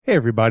Hey,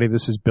 everybody,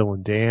 this is Bill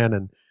and Dan,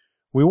 and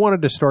we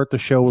wanted to start the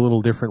show a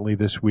little differently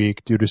this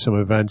week due to some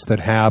events that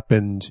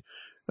happened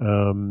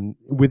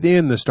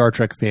within the Star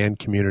Trek fan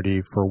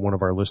community for one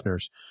of our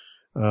listeners.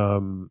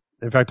 In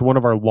fact, one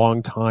of our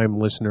longtime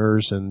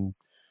listeners and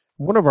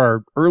one of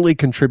our early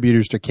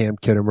contributors to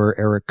Camp Kittimer,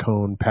 Eric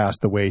Cohn,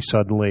 passed away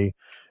suddenly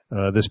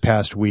this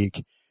past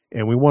week,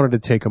 and we wanted to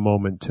take a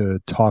moment to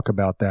talk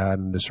about that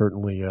and to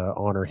certainly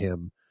honor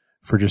him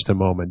for just a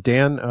moment.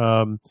 Dan,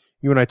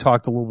 you and I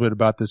talked a little bit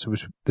about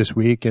this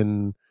week,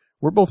 and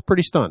we're both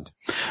pretty stunned.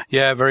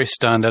 Yeah, very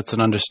stunned. That's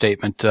an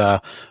understatement.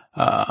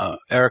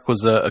 Eric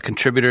was a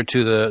contributor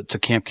to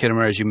Camp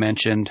Kittimer, as you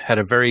mentioned, had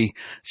a very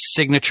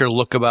signature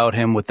look about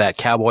him with that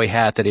cowboy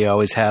hat that he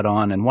always had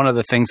on. And one of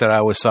the things that I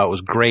always thought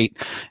was great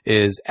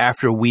is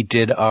after we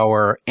did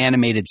our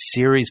animated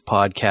series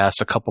podcast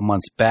a couple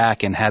months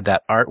back and had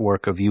that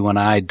artwork of you and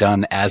I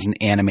done as an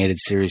animated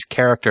series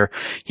character,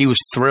 he was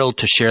thrilled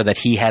to share that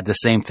he had the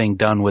same thing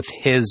done with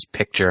his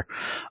picture.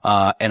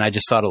 And I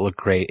just thought it looked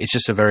great. It's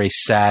just a very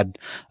sad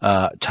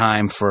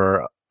time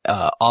for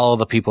all of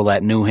the people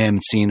that knew him,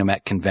 seen him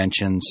at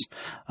conventions.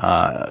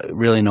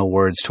 Really no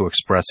words to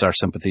express our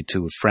sympathy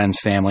to friends,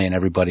 family, and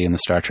everybody in the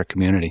Star Trek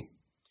community.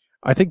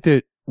 I think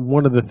that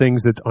one of the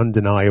things that's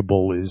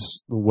undeniable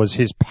was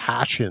his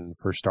passion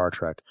for Star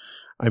Trek.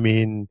 I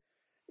mean,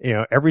 you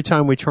know, every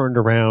time we turned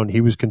around, he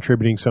was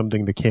contributing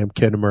something to Camp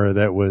Kittimer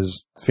that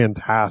was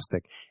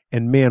fantastic.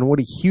 And man, what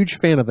a huge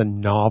fan of the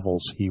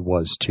novels he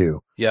was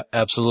too. Yeah,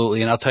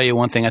 absolutely. And I'll tell you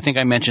one thing. I think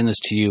I mentioned this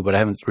to you, but I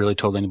haven't really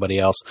told anybody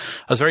else.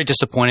 I was very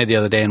disappointed the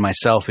other day in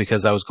myself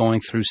because I was going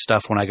through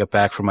stuff when I got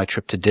back from my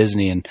trip to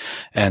Disney,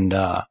 and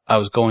I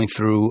was going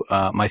through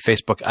my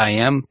Facebook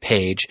IM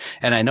page,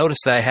 and I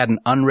noticed that I had an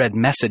unread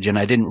message, and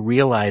I didn't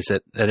realize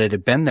that it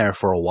had been there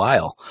for a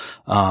while.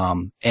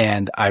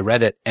 And I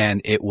read it,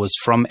 and it was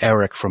from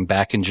Eric from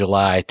back in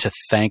July to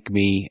thank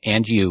me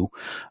and you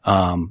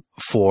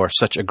for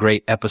such a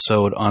great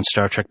episode on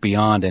Star Trek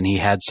Beyond, and he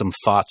had some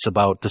thoughts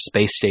about the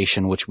space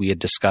station, which we had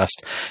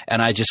discussed,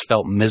 and I just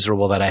felt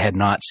miserable that I had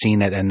not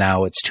seen it, and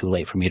now it's too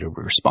late for me to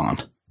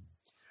respond.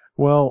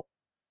 Well,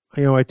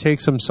 you know, I take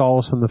some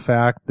solace in the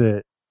fact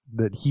that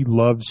he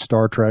loved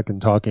Star Trek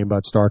and talking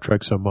about Star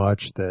Trek so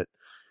much that,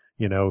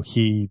 you know,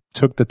 he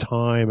took the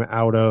time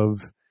out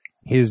of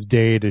his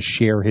day to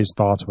share his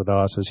thoughts with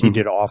us, as he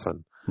did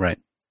often. Right.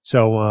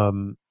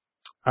 So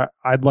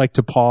I'd like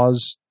to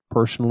pause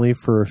personally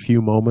for a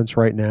few moments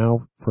right now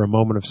for a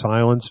moment of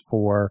silence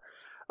for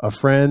a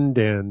friend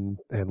and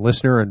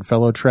listener and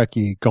fellow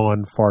Trekkie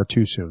gone far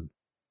too soon.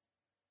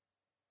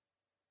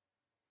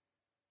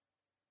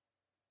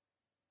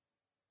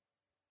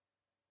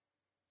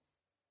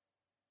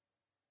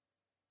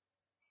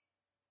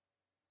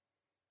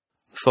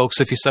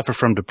 Folks, if you suffer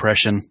from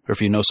depression, or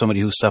if you know somebody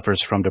who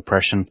suffers from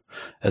depression,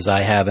 as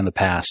I have in the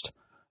past,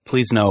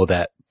 please know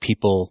that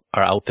people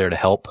are out there to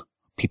help,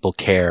 people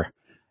care,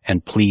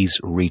 and please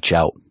reach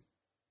out.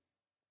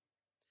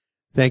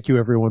 Thank you,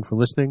 everyone, for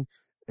listening.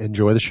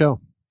 Enjoy the show.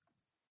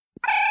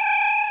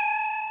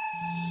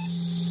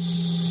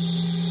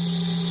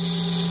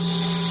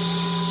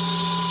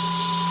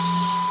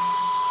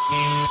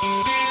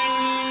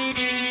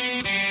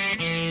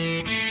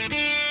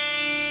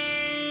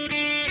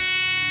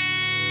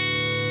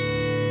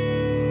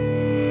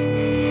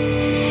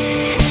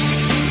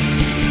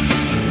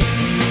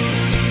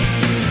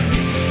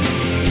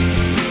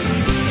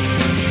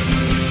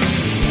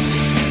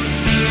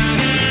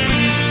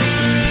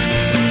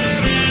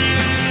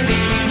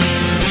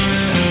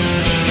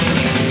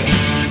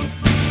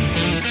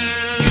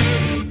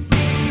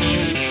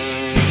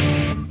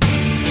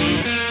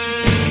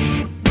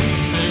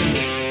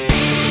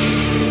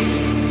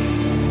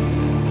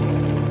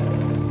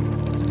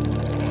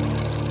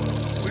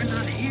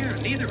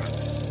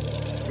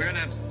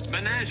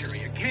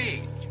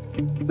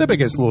 The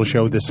biggest little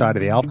show this side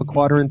of the Alpha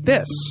Quadrant.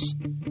 This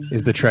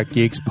is the Trek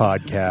Geeks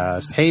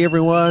Podcast. Hey,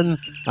 everyone.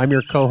 I'm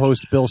your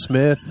co-host, Bill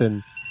Smith.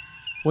 And,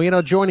 well, you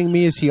know, joining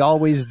me as he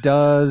always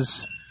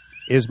does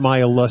is my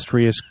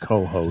illustrious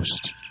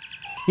co-host.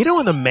 You know,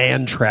 in the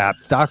Man Trap,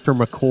 Dr.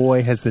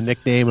 McCoy has the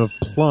nickname of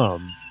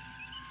Plum.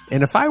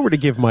 And if I were to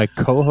give my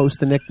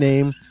co-host a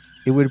nickname,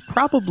 it would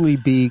probably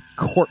be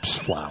Corpse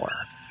Flower.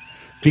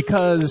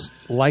 Because,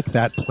 like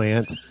that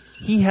plant,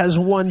 he has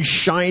one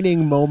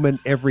shining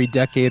moment every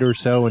decade or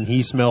so, and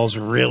he smells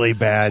really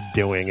bad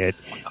doing it.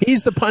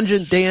 He's the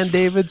pungent Dan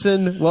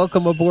Davidson.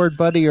 Welcome aboard,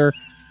 buddy. Or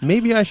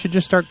maybe I should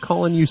just start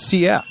calling you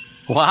CF.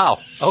 Wow.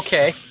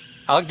 Okay.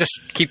 I'll just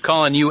keep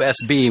calling you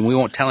SB, and we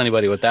won't tell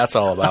anybody what that's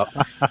all about.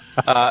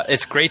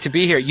 It's great to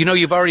be here. You know,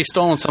 you've already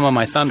stolen some of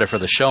my thunder for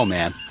the show,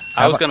 man.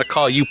 I was going to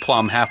call you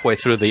Plum halfway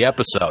through the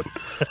episode.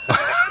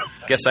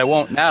 Guess I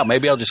won't now.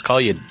 Maybe I'll just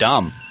call you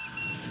Dumb.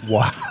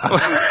 Wow.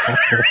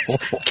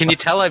 Can you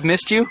tell I've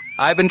missed you?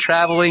 I've been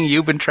traveling.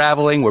 You've been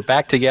traveling. We're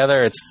back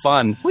together. It's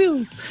fun.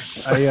 Woo.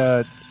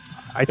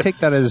 I take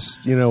that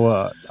as, you know,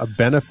 a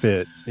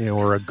benefit, you know,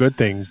 or a good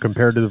thing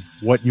compared to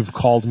what you've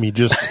called me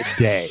just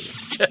today.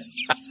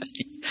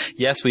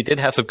 Yes, we did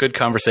have some good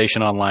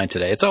conversation online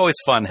today. It's always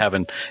fun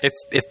having,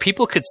 if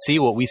people could see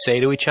what we say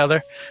to each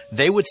other,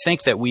 they would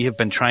think that we have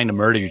been trying to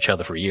murder each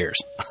other for years.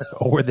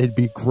 Or they'd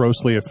be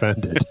grossly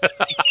offended.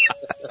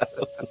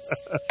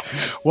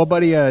 Well,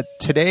 buddy,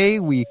 today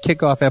we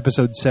kick off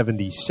episode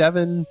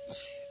 77, and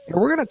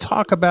we're going to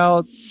talk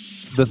about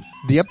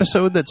the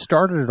episode that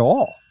started it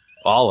all.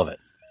 All of it.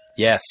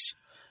 Yes.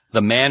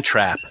 The Man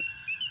Trap.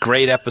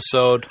 Great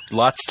episode.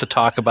 Lots to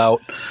talk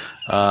about.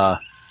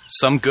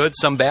 Some good,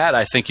 some bad.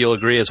 I think you'll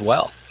agree as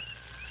well.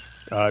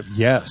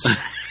 Yes.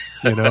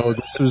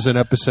 This was an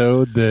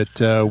episode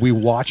that we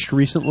watched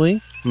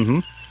recently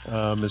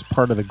as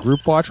part of the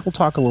group watch. We'll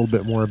talk a little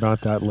bit more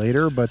about that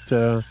later, but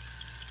it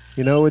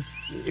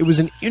was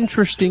an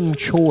interesting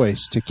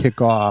choice to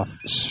kick off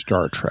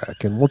Star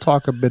Trek, and we'll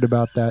talk a bit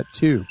about that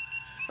too.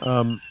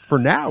 For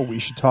now, we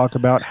should talk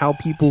about how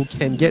people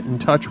can get in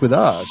touch with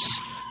us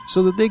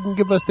so that they can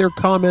give us their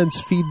comments,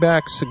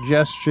 feedback,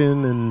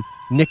 suggestion, and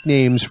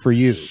nicknames for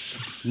you.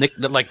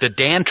 Like the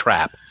Dan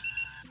Trap.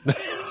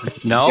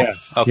 No? Yes,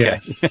 okay.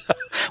 Yeah.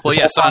 Well,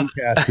 yes.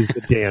 Podcast is the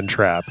Dan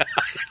Trap.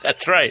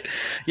 That's right.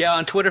 Yeah,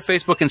 on Twitter,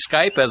 Facebook, and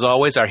Skype, as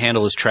always, our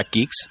handle is Trek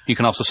Geeks. You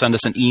can also send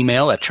us an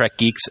email at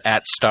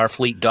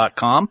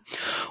trekgeeks@starfleet.com,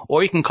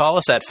 or you can call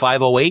us at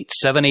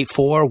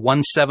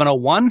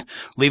 508-784-1701.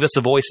 Leave us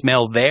a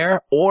voicemail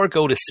there, or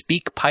go to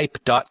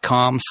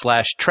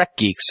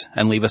speakpipe.com/trekgeeks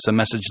and leave us a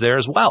message there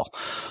as well.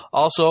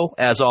 Also,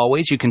 as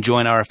always, you can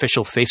join our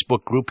official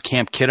Facebook group,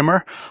 Camp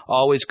Kittimer.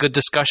 Always good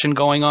discussion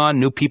going on.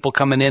 New people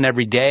coming in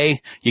every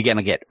day. You're going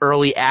to get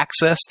early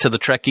access to the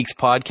Trek Geeks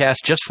podcast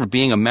just for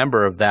being a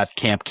member of that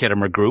Camp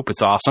Kittimer group.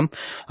 It's awesome.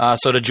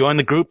 So to join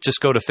the group, just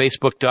go to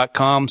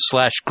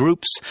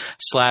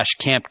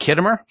facebook.com/groups/Camp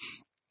Kittimer.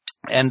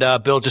 And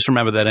Bill, just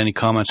remember that any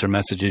comments or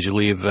messages you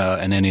leave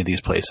in any of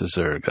these places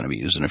are going to be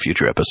used in a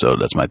future episode.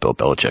 That's my Bill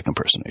Belichick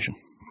impersonation.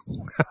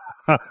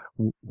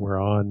 We're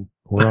on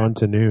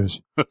to news.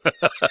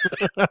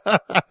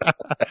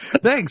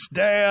 Thanks,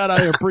 Dan.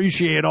 I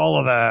appreciate all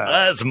of that.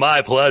 That's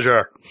my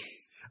pleasure.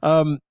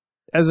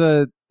 As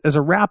a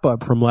wrap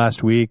up from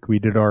last week, we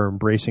did our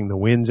Embracing the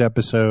Winds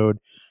episode,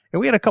 and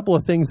we had a couple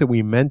of things that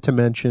we meant to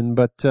mention,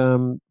 but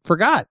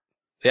forgot.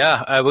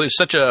 Yeah, it was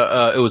it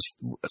was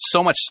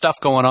so much stuff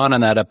going on in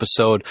that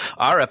episode,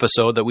 our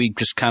episode, that we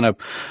just kind of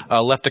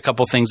left a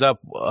couple things up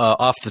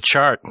off the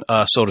chart,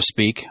 so to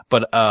speak.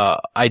 But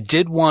I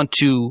did want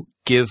to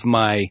give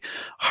my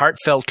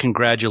heartfelt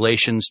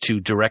congratulations to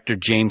director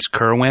James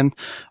Kerwin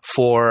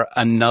for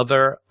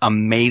another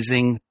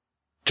amazing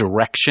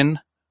direction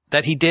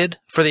that he did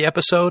for the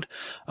episode.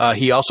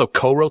 He also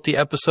co-wrote the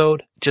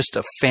episode. Just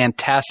a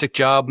fantastic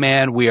job,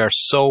 man. We are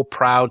so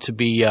proud to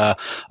be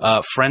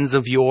friends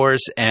of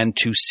yours and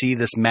to see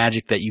this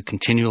magic that you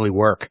continually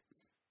work.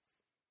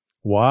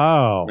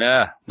 Wow.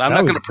 Yeah. I'm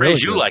not going to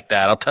praise you like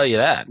that. I'll tell you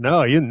that.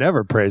 No, you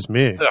never praise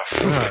me.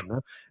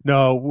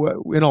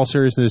 No, in all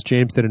seriousness,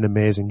 James did an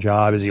amazing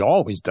job, as he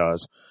always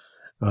does.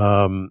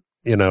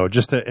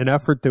 Just an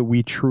effort that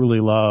we truly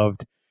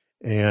loved,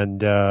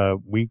 and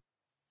we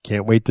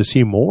can't wait to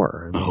see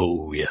more.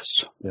 Oh, yes.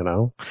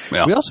 Yeah.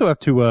 We also have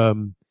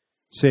to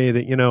say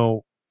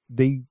that,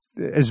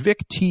 as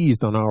Vic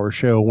teased on our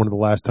show one of the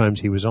last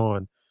times he was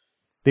on,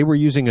 they were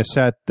using a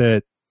set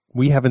that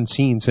we haven't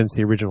seen since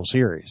the original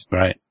series.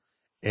 Right.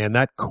 And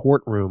that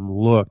courtroom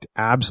looked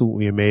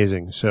absolutely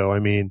amazing. So,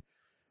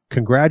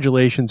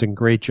 congratulations and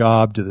great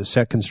job to the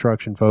set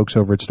construction folks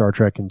over at Star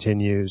Trek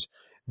Continues.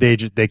 They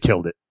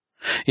killed it.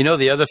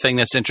 The other thing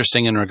that's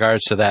interesting in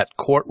regards to that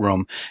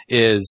courtroom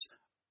is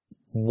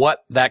what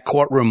that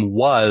courtroom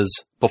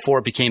was before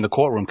it became the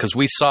courtroom, because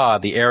we saw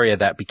the area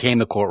that became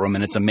the courtroom,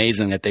 and it's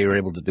amazing that they were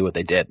able to do what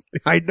they did.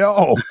 I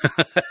know.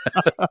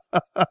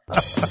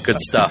 Good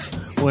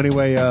stuff. Well,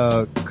 anyway,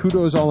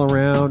 kudos all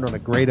around on a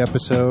great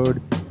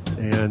episode,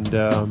 and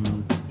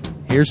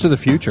here's to the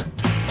future.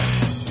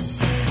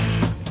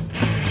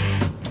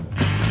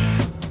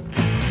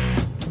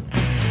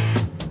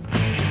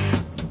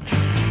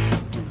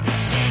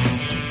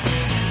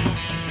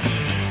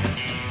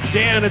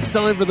 Dan, it's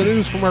time for the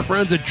news from our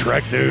friends at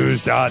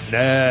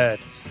TrekNews.net.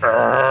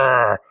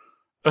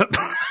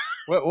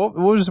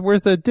 Where's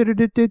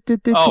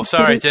the... Oh,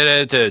 sorry.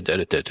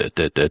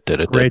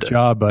 Great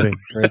job, buddy.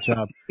 Great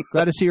job.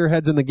 Glad to see your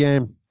heads in the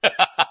game.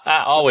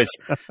 Always.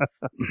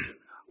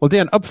 Well,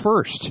 Dan, up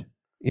first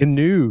in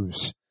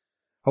news.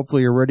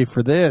 Hopefully you're ready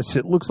for this.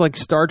 It looks like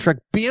Star Trek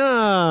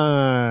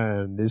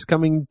Beyond is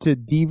coming to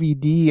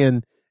DVD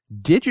and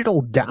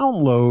digital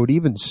download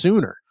even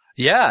sooner.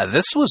 Yeah,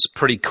 this was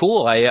pretty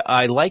cool.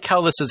 I like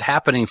how this is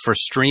happening for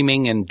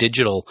streaming and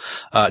digital,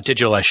 I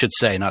should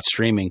say, not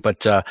streaming.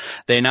 But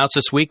they announced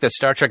this week that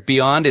Star Trek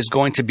Beyond is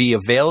going to be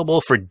available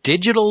for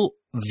digital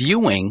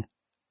viewing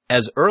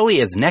as early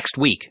as next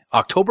week,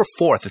 October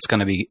 4th. It's going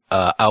to be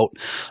out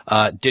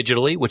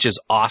digitally, which is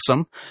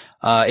awesome.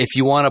 If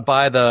you want to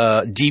buy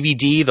the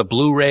DVD, the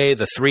Blu-ray,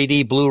 the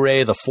 3D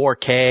Blu-ray, the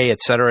 4K, et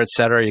cetera,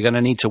 you're going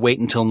to need to wait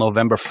until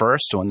November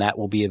 1st, when that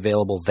will be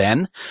available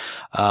then.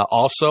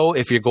 Also,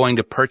 if you're going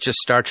to purchase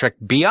Star Trek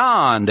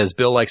Beyond, as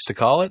Bill likes to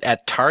call it,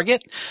 at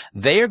Target,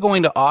 they are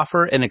going to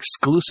offer an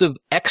exclusive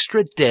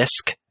extra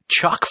disc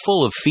chock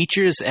full of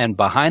features and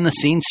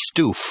behind-the-scenes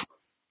stoof.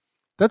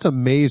 That's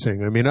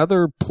amazing. I mean,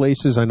 other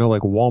places I know,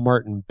 like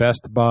Walmart and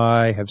Best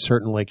Buy, have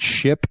certain like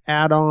ship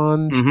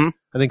add-ons. Mm-hmm.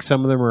 I think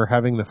some of them are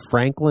having the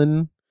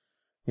Franklin,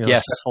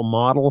 yes, special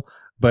model.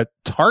 But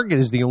Target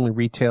is the only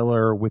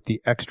retailer with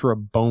the extra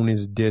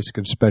bonus disc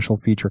of special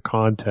feature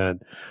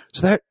content.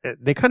 So that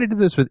they kind of did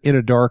this with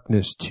Into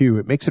Darkness too.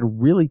 It makes it a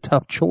really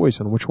tough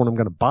choice on which one I'm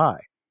going to buy.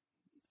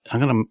 They're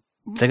going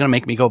to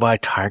make me go buy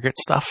Target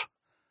stuff.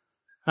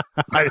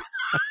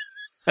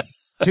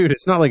 Dude,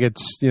 it's not like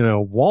it's,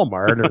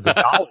 Walmart or the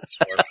dollar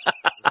store.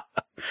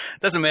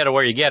 Doesn't matter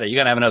where you get it. You're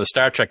going to have another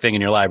Star Trek thing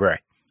in your library.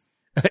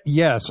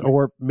 Yes,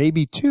 or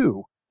maybe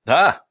two.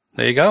 Ah,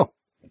 there you go.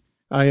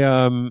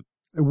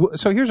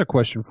 So here's a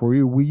question for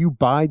you. Will you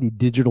buy the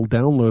digital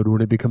download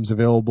when it becomes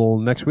available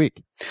next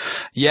week?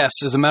 Yes,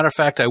 as a matter of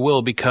fact, I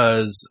will,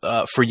 because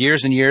for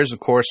years and years, of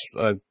course,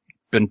 I've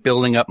been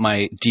building up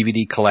my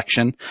DVD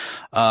collection.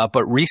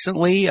 But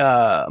recently,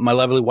 my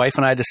lovely wife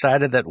and I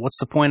decided that what's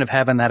the point of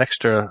having that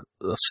extra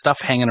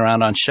stuff hanging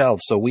around on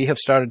shelves? So we have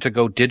started to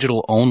go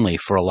digital only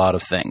for a lot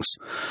of things.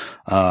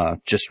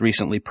 Just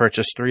recently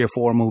purchased 3 or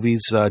 4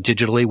 movies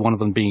digitally, one of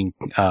them being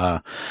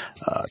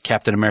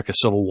Captain America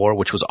Civil War,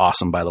 which was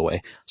awesome, by the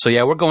way. So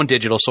yeah, we're going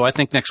digital. So I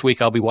think next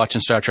week I'll be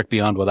watching Star Trek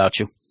Beyond without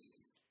you.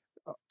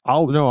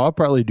 I'll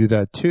probably do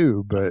that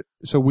too. But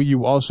so will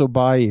you also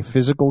buy a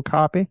physical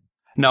copy?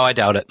 No, I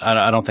doubt it.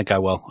 I don't think I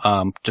will.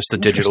 Just the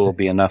digital will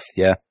be enough.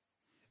 Yeah.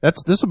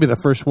 This will be the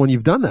first one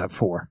you've done that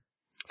for.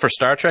 For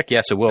Star Trek?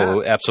 Yes, it will.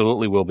 Yeah. It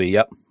absolutely will be.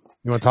 Yep.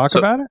 You want to talk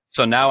about it?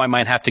 So now I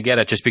might have to get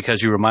it just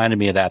because you reminded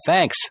me of that.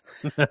 Thanks.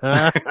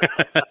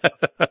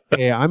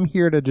 Hey, I'm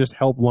here to just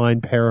help line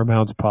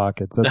Paramount's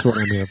pockets. That's what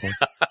I'm here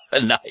for.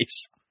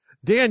 Nice.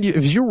 Dan,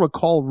 if you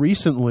recall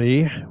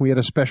recently, we had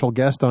a special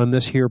guest on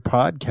this here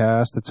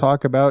podcast to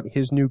talk about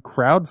his new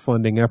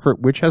crowdfunding effort,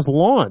 which has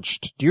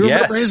launched. Do you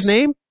remember his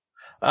name?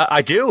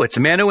 I do. It's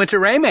Manu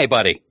Intereme,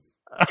 buddy.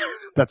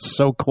 That's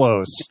so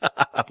close.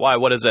 Why?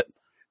 What is it?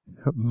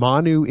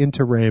 Manu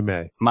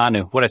Intereme.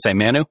 Manu. What did I say?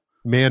 Manu?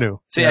 Manu.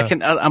 See, yeah.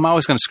 I'm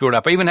always going to screw it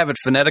up. I even have it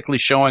phonetically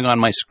showing on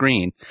my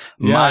screen.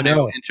 Yeah,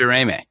 Manu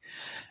Intereme.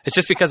 It's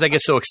just because I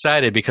get so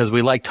excited because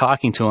we like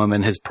talking to him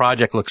and his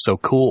project looks so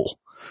cool.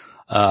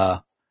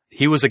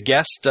 He was a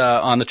guest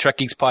on the Trek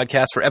Geeks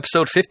podcast for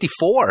episode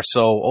 54,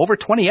 so over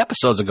 20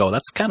 episodes ago.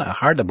 That's kind of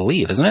hard to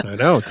believe, isn't it? I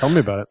know. Tell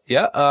me about it.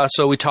 Yeah.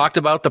 So we talked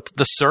about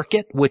the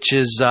circuit, which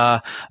is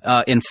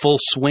in full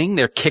swing.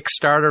 Their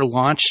Kickstarter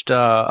launched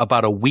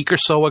about a week or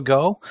so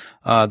ago.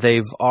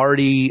 They've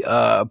already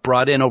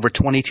brought in over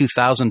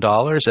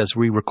 $22,000 as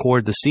we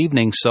record this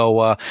evening.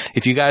 So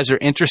if you guys are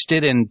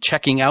interested in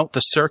checking out the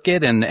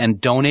circuit and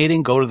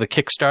donating, go to the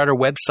Kickstarter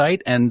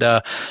website and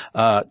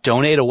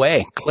donate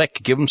away.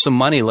 Click, give them some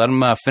money, let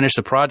them finish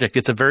the project.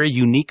 It's a very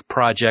unique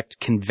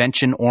project,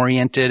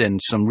 convention-oriented, and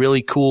some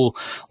really cool,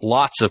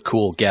 lots of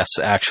cool guests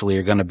actually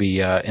are going to be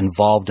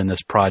involved in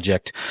this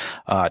project.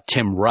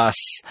 Tim Russ,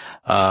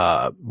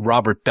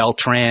 Robert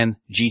Beltran,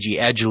 Gigi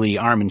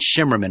Edgley, Armin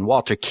Shimmerman,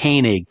 Walter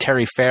Koenig,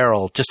 Terry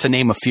Farrell, just to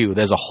name a few.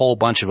 There's a whole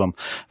bunch of them.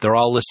 They're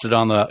all listed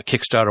on the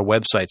Kickstarter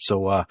website.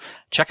 So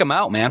check them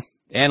out, man.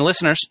 And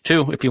listeners,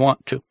 too, if you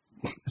want to.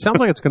 It sounds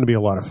like it's going to be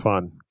a lot of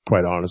fun,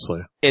 quite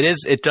honestly. It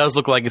is. It does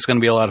look like it's going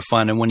to be a lot of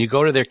fun. And when you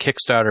go to their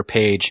Kickstarter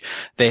page,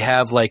 they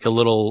have like a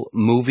little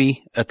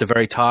movie at the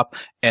very top,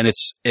 and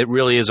it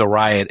really is a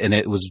riot, and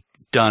it was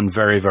done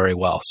very, very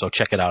well. So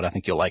check it out. I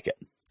think you'll like it.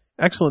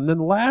 Excellent. Then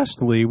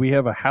lastly, we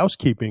have a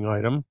housekeeping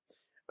item.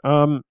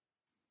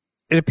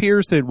 It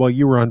appears that while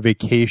you were on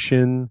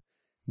vacation,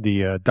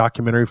 the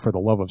documentary For the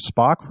Love of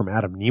Spock from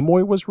Adam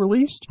Nimoy was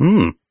released.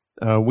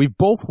 We've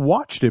both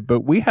watched it,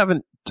 but we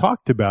haven't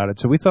talked about it,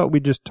 so we thought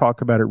we'd just talk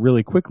about it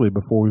really quickly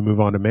before we move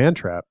on to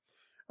Mantrap.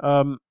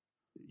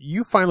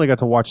 You finally got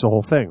to watch the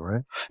whole thing,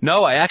 right?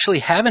 No, I actually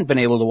haven't been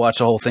able to watch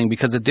the whole thing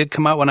because it did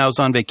come out when I was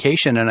on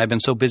vacation, and I've been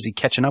so busy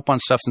catching up on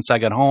stuff since I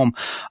got home.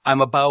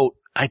 I'm about,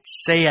 I'd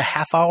say, a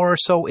half hour or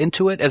so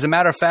into it. As a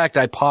matter of fact,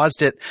 I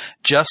paused it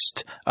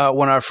just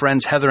when our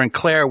friends Heather and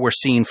Claire were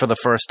seen for the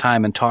first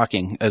time and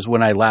talking, as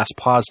when I last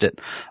paused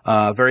it.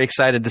 Very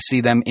excited to see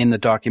them in the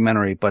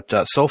documentary, but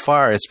so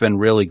far it's been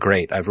really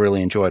great. I've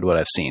really enjoyed what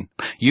I've seen.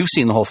 You've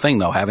seen the whole thing,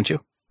 though, haven't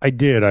you? I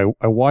did. I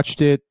watched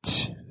it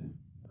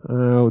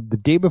the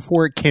day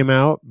before it came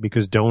out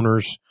because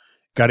donors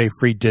got a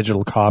free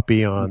digital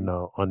copy on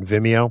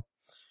Vimeo,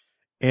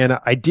 and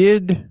I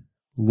did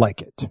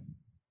like it.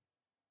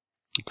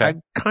 Okay.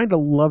 I kind of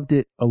loved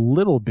it a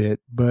little bit,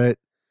 but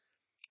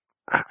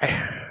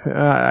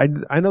I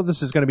know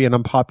this is going to be an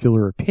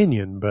unpopular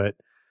opinion, but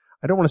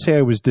I don't want to say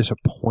I was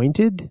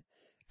disappointed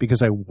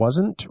because I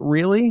wasn't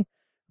really,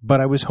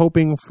 but I was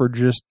hoping for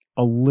just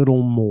a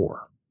little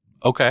more.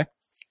 Okay.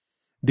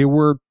 There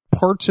were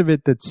parts of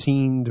it that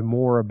seemed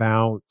more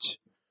about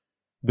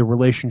the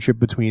relationship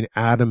between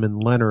Adam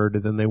and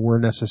Leonard than they were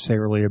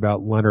necessarily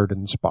about Leonard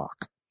and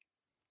Spock.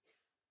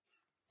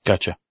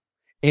 Gotcha.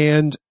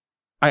 And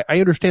I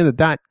understand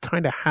that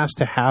kind of has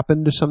to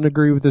happen to some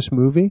degree with this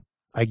movie.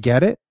 I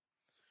get it.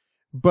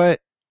 But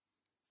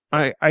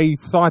I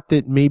thought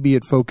that maybe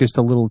it focused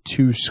a little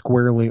too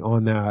squarely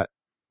on that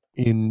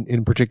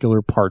in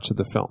particular parts of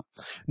the film.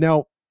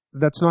 Now,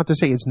 that's not to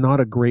say it's not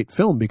a great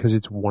film, because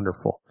it's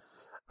wonderful.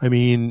 I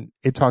mean,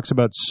 it talks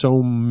about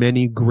so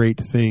many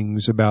great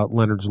things about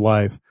Leonard's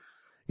life,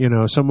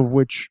 some of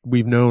which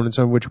we've known and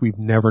some of which we've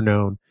never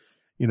known,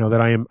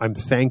 that I'm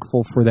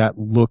thankful for that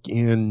look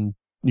in,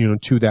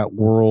 to that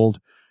world.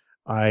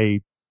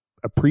 I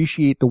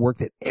appreciate the work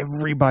that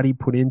everybody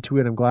put into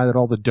it. I'm glad that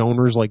all the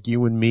donors like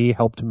you and me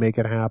helped to make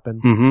it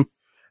happen. Mm-hmm.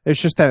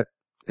 It's that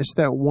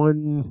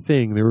one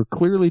thing. There were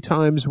clearly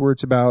times where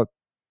it's about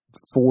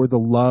for the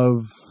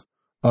love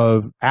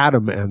of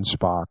Adam and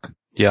Spock.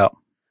 Yeah.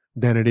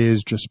 Than it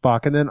is just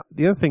Spock. And then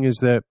the other thing is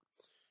that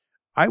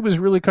I was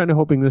really kind of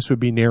hoping this would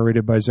be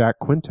narrated by Zach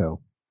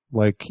Quinto.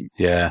 Like,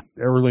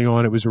 early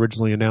on, it was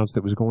originally announced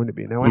it was going to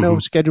be. Now, I know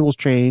schedules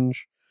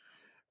change.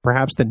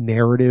 Perhaps the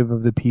narrative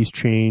of the piece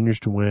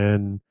changed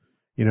when,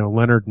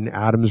 Leonard and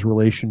Adam's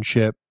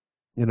relationship,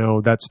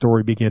 that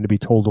story began to be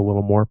told a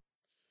little more.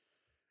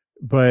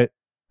 But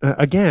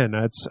again,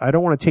 I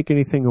don't want to take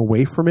anything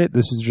away from it.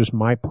 This is just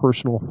my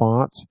personal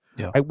thoughts.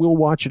 Yeah. I will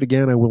watch it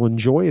again. I will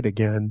enjoy it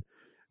again.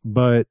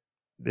 But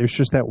there's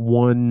just that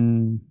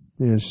one,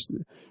 that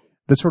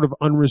sort of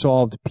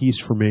unresolved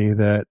piece for me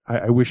that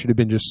I wish it had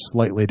been just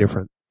slightly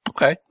different.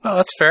 Okay. Well,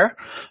 that's fair.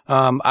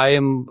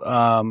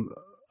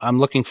 I'm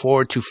looking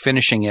forward to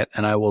finishing it,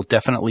 and I will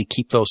definitely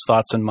keep those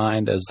thoughts in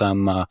mind as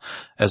I'm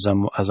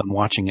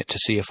watching it to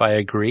see if I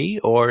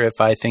agree or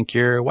if I think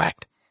you're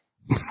whacked.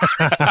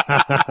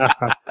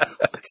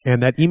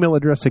 And that email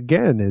address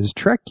again is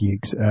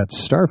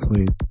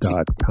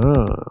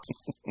trekgeeks@starfleet.com.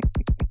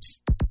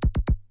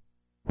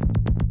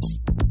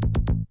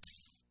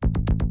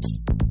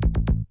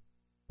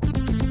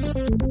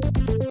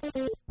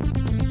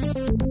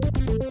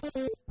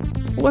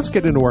 Let's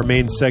get into our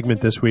main segment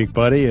this week,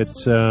 buddy.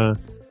 It's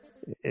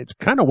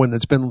kind of one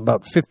that's been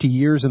about 50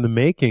 years in the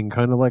making,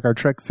 kind of like our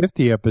Trek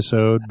 50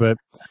 episode, but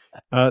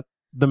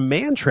the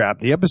Man Trap,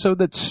 the episode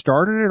that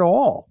started it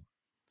all.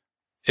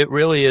 It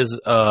really is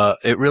a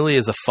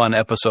fun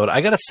episode.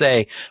 I gotta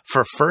say,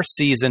 for first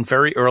season,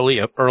 very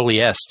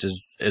earliest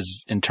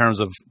is in terms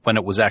of when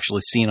it was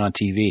actually seen on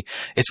TV.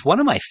 It's one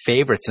of my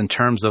favorites in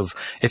terms of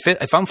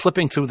if I'm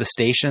flipping through the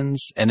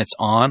stations and it's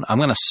on, I'm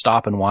gonna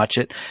stop and watch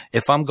it.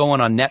 If I'm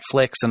going on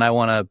Netflix and I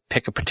want to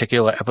pick a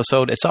particular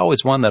episode, it's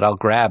always one that I'll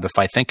grab if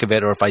I think of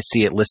it or if I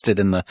see it listed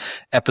in the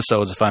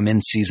episodes if I'm in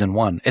season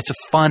 1. It's a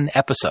fun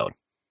episode.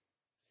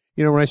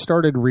 When I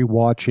started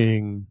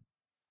rewatching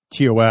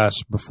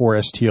TOS before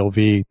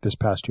STLV this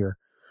past year,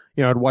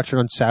 I'd watch it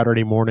on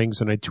Saturday mornings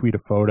and I'd tweet a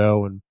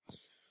photo and,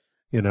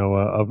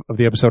 of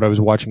the episode I was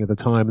watching at the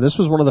time. And this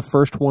was one of the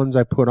first ones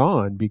I put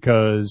on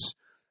because,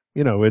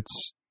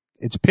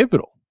 it's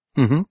pivotal.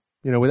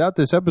 Mm-hmm. Without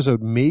this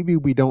episode, maybe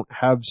we don't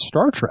have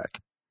Star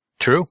Trek.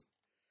 True.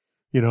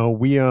 It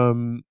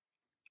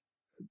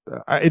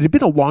had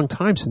been a long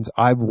time since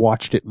I've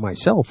watched it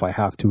myself, I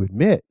have to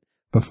admit,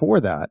 before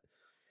that.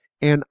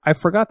 And I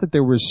forgot that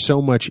there was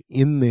so much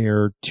in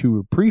there to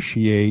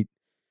appreciate,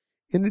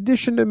 in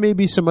addition to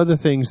maybe some other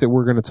things that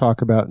we're going to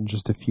talk about in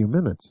just a few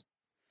minutes.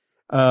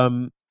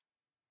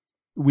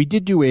 We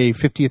did do a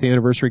 50th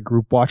anniversary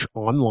group watch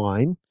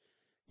online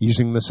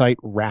using the site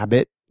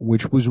Rabbit,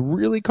 which was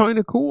really kind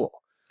of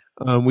cool.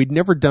 We'd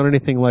never done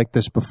anything like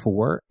this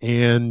before,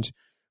 and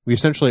we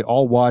essentially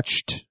all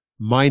watched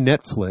my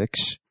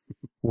Netflix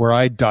where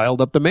I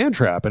dialed up the Man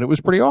Trap, and it was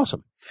pretty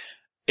awesome.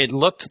 It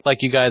looked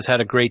like you guys had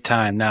a great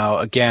time. Now,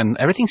 again,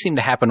 everything seemed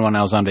to happen when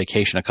I was on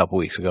vacation a couple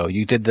weeks ago.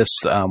 You did this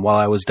while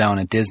I was down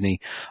at Disney.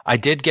 I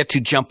did get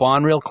to jump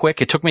on real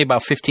quick. It took me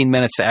about 15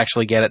 minutes to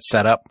actually get it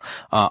set up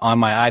on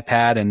my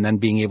iPad and then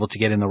being able to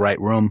get in the right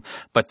room.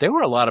 But there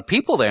were a lot of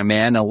people there,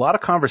 man, a lot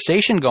of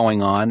conversation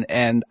going on,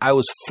 and I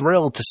was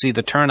thrilled to see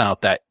the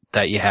turnout that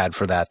you had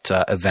for that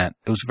event.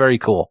 It was very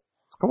cool.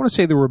 I want to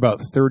say there were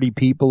about 30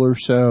 people or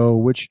so,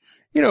 which,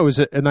 was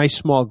a nice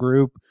small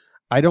group.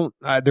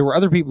 There were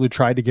other people who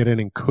tried to get in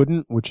and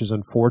couldn't, which is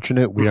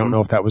unfortunate. We don't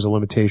know if that was a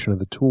limitation of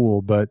the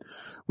tool, but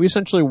we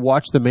essentially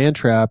watched the Man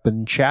Trap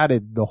and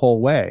chatted the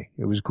whole way.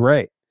 It was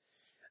great.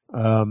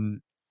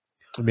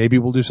 Maybe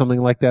we'll do something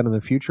like that in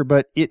the future,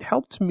 but it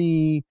helped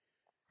me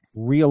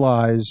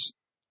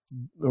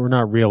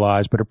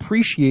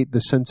appreciate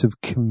the sense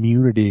of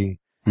community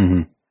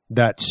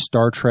that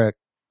Star Trek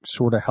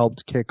sort of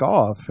helped kick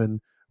off. And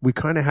we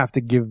kind of have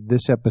to give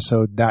this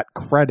episode that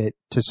credit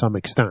to some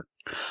extent.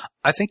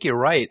 I think you're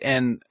right.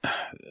 And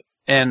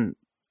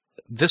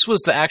this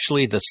was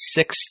actually the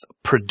 6th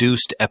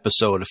produced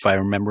episode, if I'm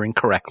remembering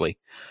correctly.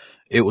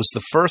 It was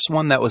the first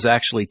one that was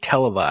actually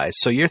televised.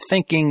 So you're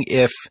thinking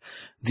if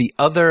the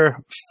other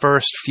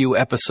first few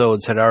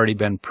episodes had already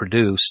been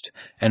produced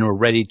and were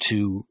ready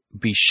to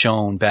be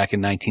shown back in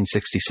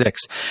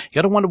 1966, you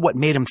got to wonder what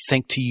made him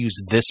think to use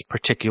this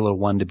particular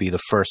one to be the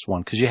first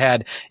one. Because you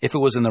had, if it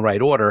was in the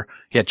right order,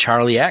 you had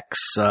Charlie X,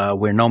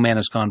 Where No Man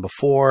Has Gone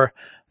Before,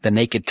 The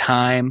Naked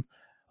Time.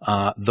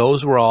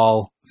 Those were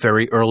all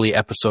very early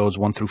episodes,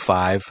 1 through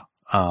 5.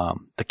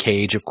 The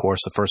Cage, of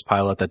course, the first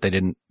pilot that they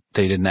didn't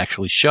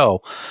actually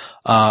show.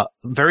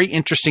 Very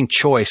interesting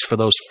choice for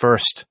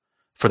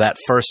that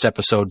first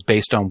episode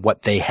based on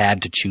what they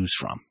had to choose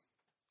from.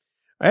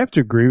 I have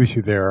to agree with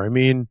you there. I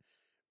mean,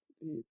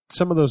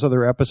 some of those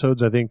other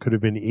episodes I think could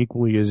have been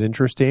equally as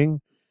interesting.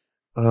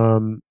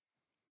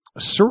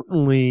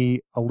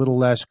 Certainly a little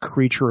less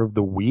creature of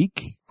the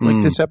week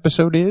like this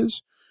episode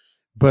is,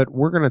 but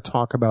we're going to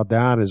talk about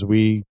that as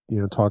we,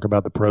 talk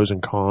about the pros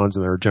and cons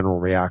and their general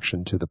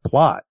reaction to the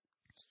plot.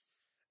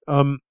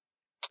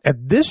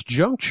 At this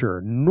juncture,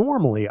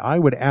 normally I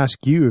would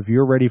ask you if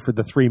you're ready for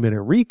the 3-minute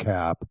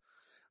recap,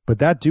 but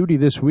that duty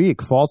this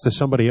week falls to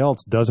somebody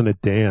else, doesn't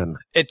it, Dan?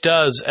 It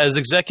does. As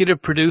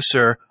executive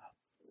producer,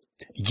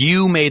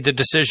 you made the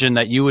decision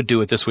that you would do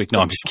it this week.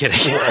 No, I'm just kidding.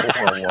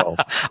 Whoa.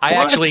 I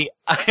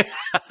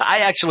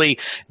actually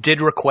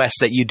did request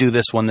that you do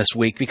this one this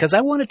week because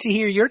I wanted to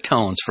hear your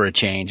tones for a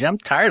change. I'm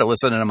tired of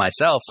listening to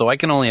myself, so I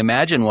can only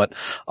imagine what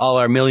all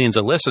our millions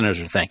of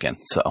listeners are thinking.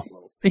 So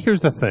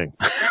here's the thing.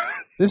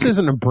 This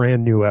isn't a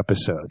brand new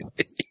episode.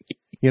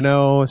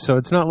 So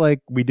it's not like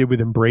we did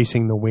with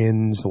Embracing the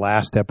Winds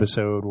last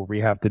episode where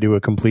we have to do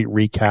a complete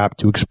recap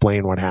to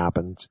explain what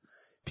happens.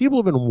 People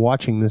have been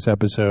watching this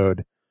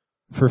episode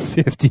for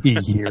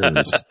 50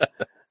 years.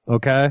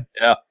 Okay?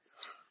 Yeah.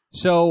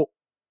 So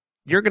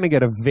you're going to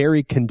get a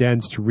very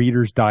condensed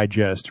Reader's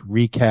Digest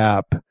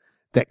recap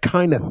that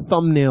kind of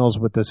thumbnails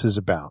what this is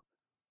about.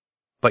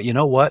 But you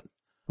know what?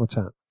 What's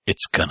that?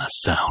 It's going to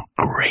sound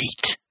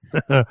great.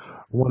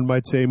 One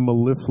might say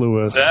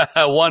mellifluous.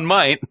 One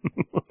might.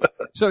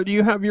 So do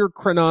you have your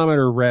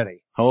chronometer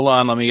ready? Hold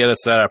on. Let me get it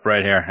set up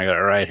right here. I got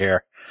it right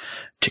here.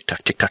 Tick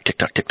tock, tick tock, tick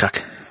tock, tick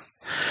tock.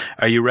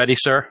 Are you ready,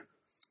 sir?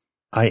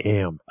 I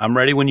am. I'm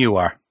ready when you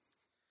are.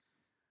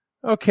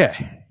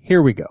 Okay,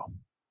 here we go.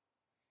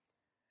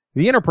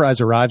 The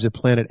Enterprise arrives at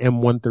planet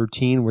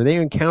M113 where they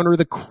encounter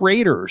the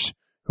Craters,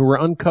 who are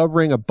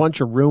uncovering a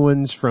bunch of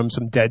ruins from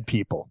some dead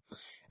people.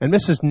 And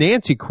Mrs.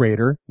 Nancy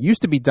Crater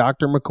used to be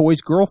Dr.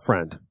 McCoy's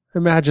girlfriend.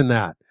 Imagine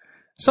that.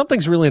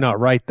 Something's really not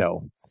right,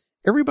 though.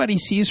 Everybody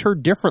sees her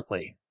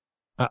differently.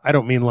 I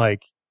don't mean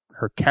like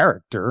her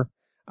character.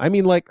 I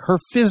mean like her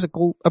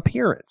physical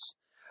appearance.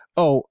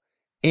 Oh,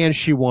 and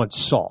she wants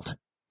salt.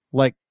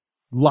 Like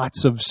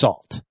lots of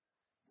salt.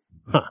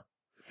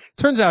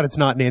 Turns out it's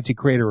not Nancy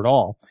Crater at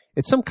all.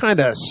 It's some kind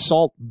of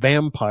salt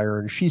vampire,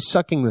 and she's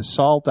sucking the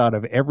salt out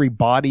of every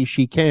body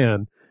she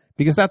can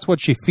because that's what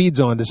she feeds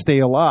on to stay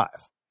alive.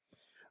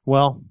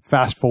 Well,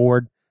 fast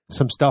forward,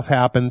 some stuff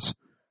happens.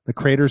 The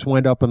Craters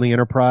wind up on the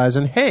Enterprise,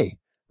 and hey,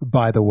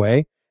 by the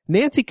way,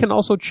 Nancy can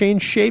also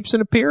change shapes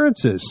and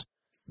appearances.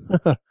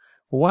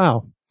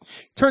 Wow.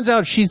 Turns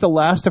out she's the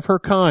last of her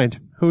kind.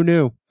 Who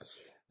knew?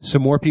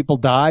 Some more people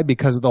die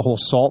because of the whole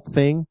salt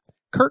thing.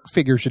 Kirk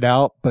figures it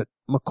out, but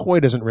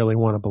McCoy doesn't really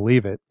want to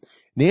believe it.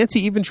 Nancy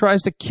even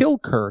tries to kill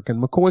Kirk,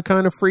 and McCoy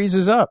kind of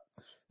freezes up.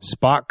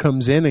 Spock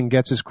comes in and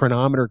gets his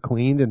chronometer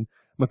cleaned, and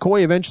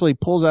McCoy eventually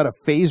pulls out a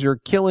phaser,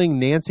 killing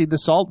Nancy the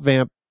salt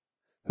vamp,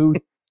 who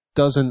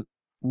doesn't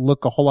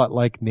look a whole lot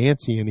like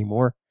Nancy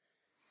anymore.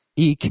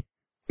 Eek.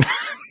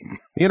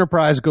 The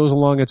Enterprise goes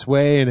along its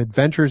way, and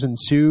adventures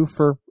ensue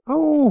for,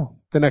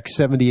 the next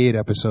 78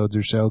 episodes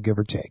or so, give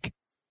or take.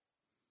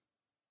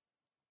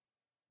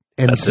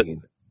 End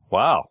scene.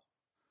 Wow.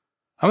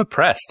 I'm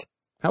impressed.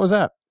 How was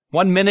that?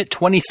 1 minute,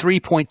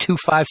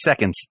 23.25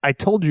 seconds. I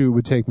told you it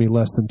would take me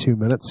less than 2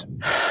 minutes.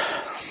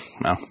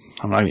 No,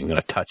 I'm not even going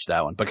to touch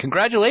that one. But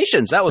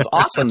congratulations. That was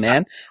awesome,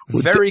 man.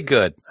 Very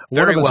good.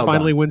 Very well done. One of us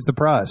finally wins the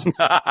prize.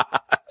 I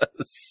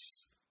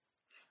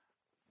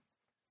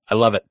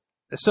love it.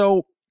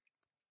 So,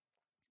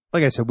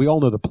 like I said, we all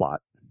know the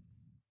plot.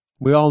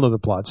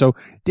 So,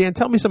 Dan,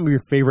 tell me some of your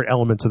favorite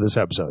elements of this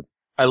episode.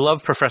 I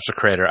love Professor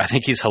Crater. I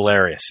think he's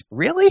hilarious.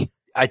 Really?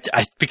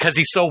 Because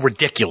he's so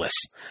ridiculous.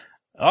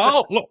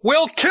 Oh, look,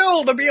 we'll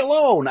kill to be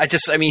alone.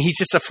 He's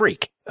just a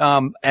freak.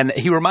 And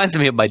he reminds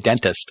me of my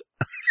dentist.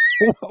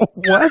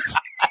 What?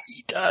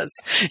 He does.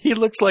 He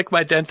looks like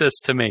my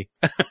dentist to me.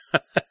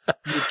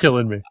 You're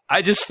killing me.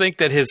 I just think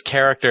that his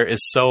character is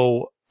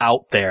so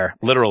out there,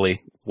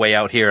 literally way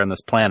out here on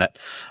this planet.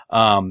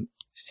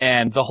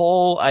 And the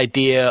whole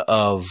idea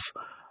of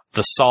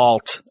the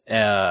salt,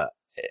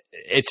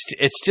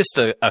 it's just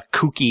a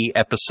kooky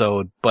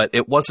episode, but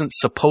it wasn't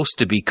supposed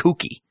to be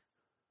kooky.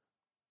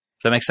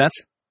 Does that make sense?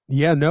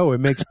 Yeah, no, it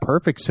makes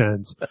perfect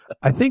sense.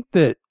 I think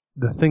that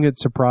the thing that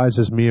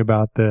surprises me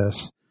about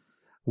this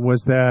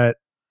was that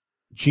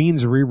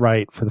Gene's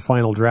rewrite for the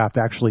final draft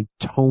actually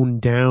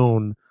toned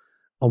down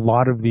a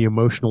lot of the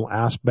emotional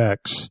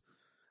aspects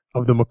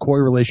of the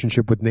McCoy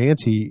relationship with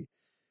Nancy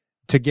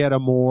to get a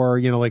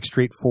more, like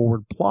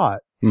straightforward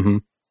plot. Mm-hmm.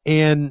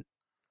 And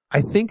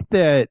I think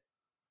that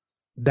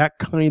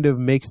kind of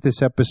makes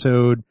this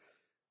episode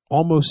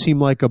almost seem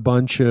like a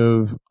bunch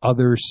of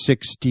other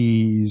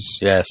 60s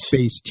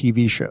space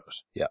TV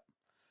shows. Yeah.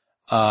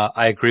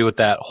 I agree with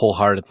that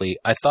wholeheartedly.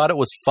 I thought it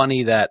was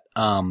funny that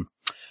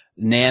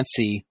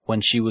Nancy,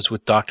 when she was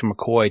with Dr.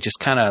 McCoy, just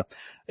kind of,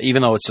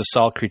 even though it's a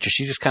salt creature,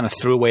 she just kind of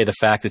threw away the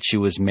fact that she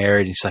was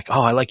married. He's like,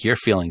 oh, I like your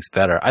feelings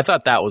better. I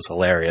thought that was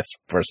hilarious,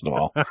 first of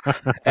all.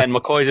 And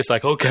McCoy's just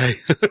like, okay.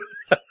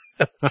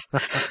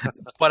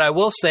 But I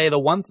will say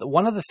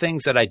one of the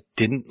things that I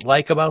didn't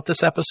like about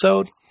this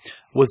episode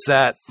was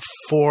that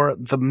for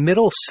the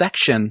middle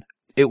section,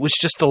 it was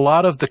just a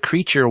lot of the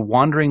creature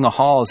wandering the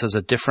halls as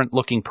a different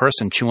looking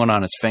person chewing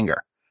on its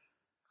finger.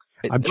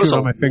 I'm chewing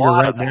on my finger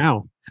right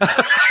now.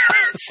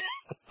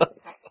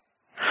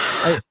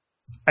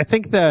 I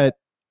think that's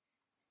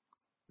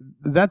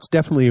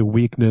definitely a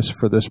weakness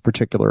for this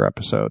particular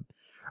episode.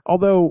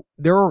 Although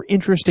there are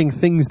interesting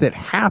things that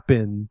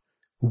happen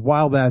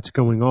while that's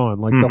going on,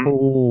 like the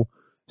whole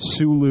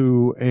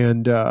Sulu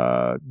and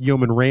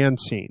Yeoman Rand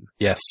scene.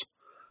 Yes.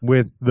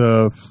 With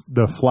the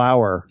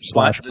flower /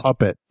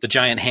 puppet. The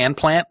giant hand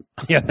plant?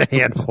 Yeah, the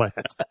hand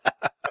plant.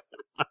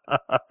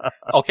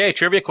 Okay,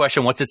 trivia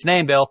question. What's its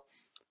name, Bill?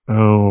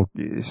 Oh,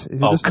 this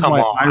is come why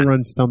on. I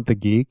run Stump the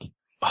Geek.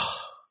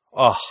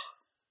 Oh,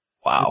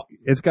 wow.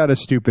 It's got a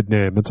stupid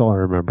name. That's all I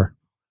remember.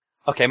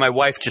 Okay, my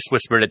wife just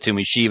whispered it to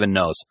me. She even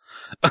knows.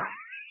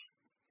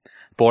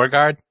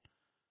 Beauregard?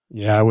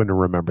 Yeah, I wouldn't have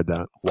remembered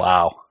that.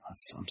 Wow.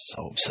 I'm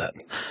so upset.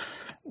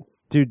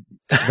 Dude,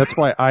 that's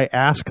why I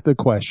ask the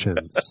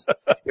questions.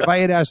 If I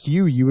had asked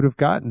you, you would have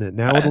gotten it.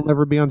 Now it'll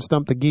never be on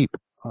Stump the Geek.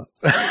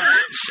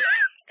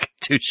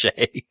 Touche.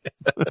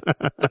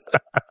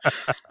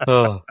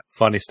 Oh,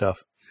 funny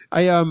stuff.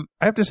 I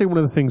have to say one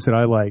of the things that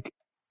I like,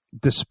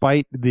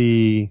 despite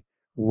the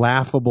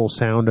laughable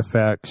sound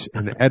effects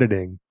and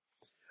editing,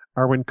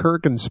 are when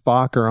Kirk and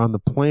Spock are on the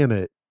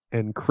planet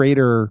and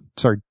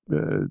the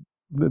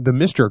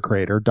Mr.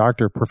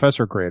 Crater,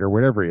 Professor Crater,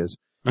 whatever he is,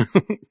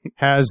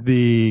 has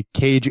the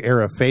Cage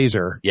era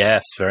phaser.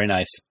 Yes, very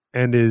nice.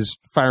 And is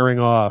firing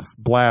off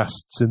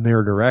blasts in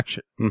their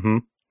direction. Mm-hmm.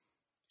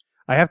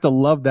 I have to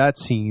love that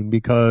scene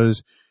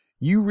because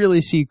you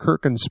really see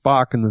Kirk and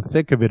Spock in the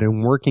thick of it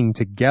and working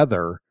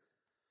together.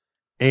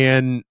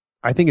 And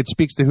I think it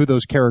speaks to who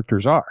those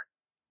characters are.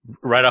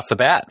 Right off the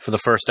bat for the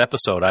first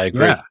episode, I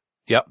agree. Yeah.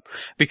 Yep.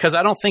 Because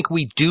I don't think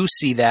we do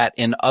see that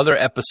in other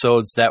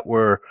episodes that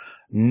were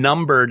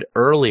numbered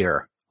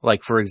earlier.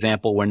 Like, for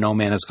example, where No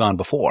Man Has Gone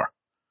Before.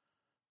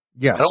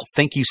 Yes. I don't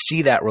think you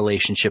see that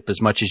relationship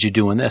as much as you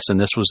do in this. And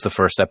this was the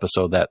first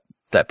episode that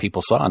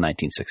people saw in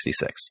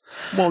 1966.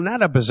 Well, in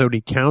that episode,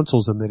 he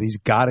counsels him that he's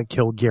got to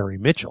kill Gary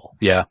Mitchell.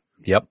 Yeah.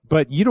 Yep.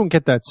 But you don't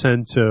get that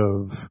sense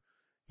of,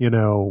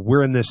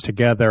 we're in this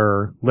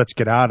together. Let's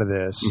get out of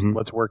this. Mm-hmm.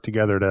 Let's work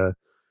together to,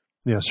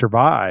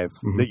 survive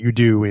that you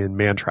do in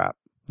Mantrap.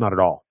 Not at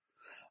all.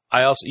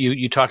 I also,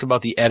 you talked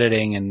about the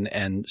editing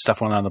and stuff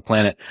going on the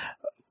planet.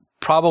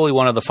 Probably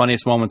one of the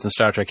funniest moments in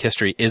Star Trek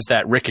history is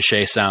that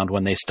ricochet sound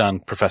when they stun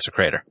Professor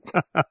Crater.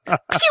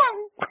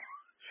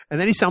 And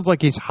then he sounds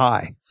like he's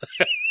high.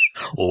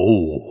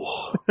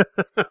 Oh.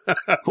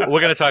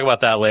 We're going to talk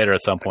about that later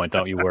at some point,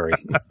 don't you worry.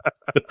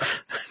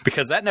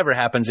 Because that never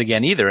happens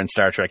again either in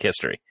Star Trek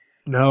history.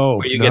 No.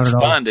 Where you get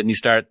stunned and you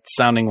start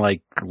sounding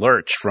like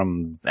Lurch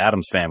from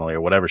Addams Family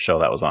or whatever show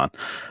that was on.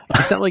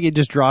 It sounded like he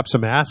just dropped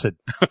some acid.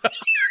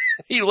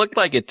 He looked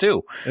like it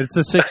too. It's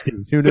the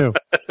 60s. Who knew?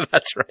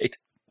 That's right.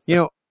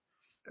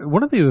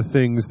 One of the other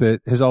things that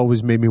has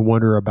always made me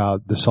wonder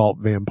about the salt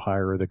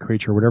vampire or the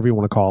creature, whatever you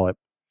want to call it,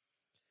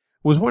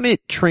 was when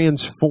it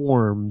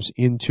transforms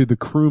into the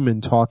crewman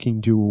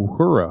talking to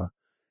Uhura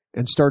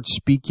and starts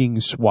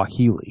speaking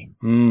Swahili.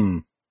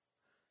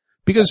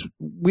 Because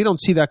we don't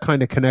see that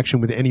kind of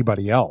connection with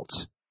anybody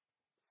else.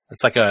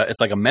 It's like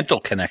a mental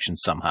connection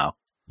somehow.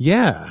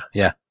 Yeah.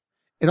 Yeah.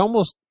 It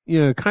almost,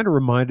 kind of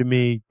reminded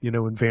me,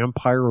 in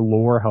vampire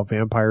lore, how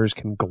vampires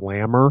can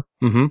glamour.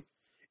 Mm-hmm.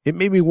 It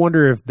made me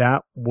wonder if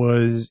that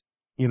was,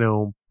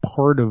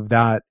 part of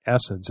that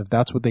essence, if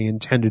that's what they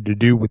intended to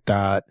do with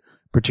that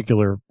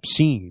particular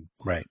scene.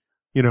 Right.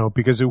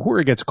 Because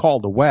Uhura gets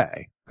called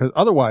away. Because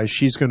otherwise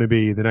she's going to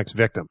be the next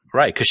victim.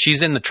 Right, because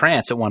she's in the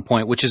trance at one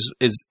point, which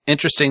is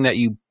interesting that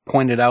you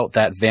pointed out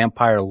that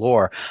vampire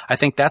lore. I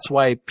think that's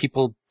why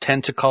people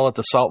tend to call it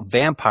the salt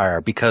vampire,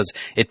 because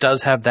it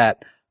does have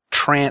that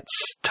trance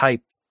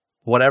type,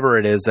 whatever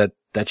it is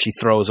that she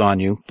throws on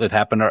you. It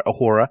happened to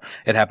Uhura.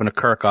 It happened to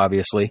Kirk,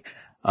 obviously.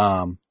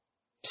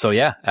 So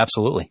yeah,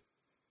 absolutely.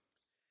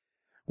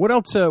 What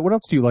else do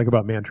you like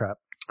about Mantrap?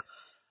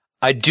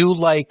 I do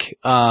like,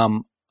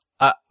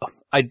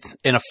 I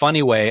in a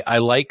funny way, I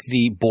like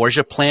the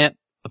Borgia plant,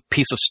 a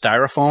piece of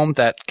styrofoam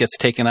that gets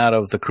taken out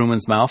of the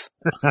crewman's mouth.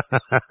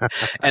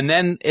 And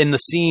then in the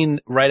scene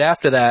right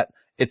after that,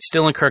 it's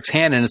still in Kirk's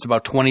hand and it's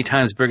about 20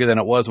 times bigger than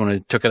it was when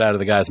it took it out of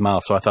the guy's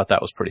mouth. So I thought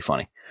that was pretty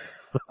funny.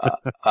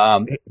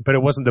 But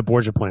it wasn't the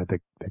Borgia plant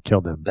that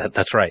killed him.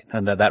 That's right.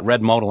 And that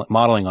red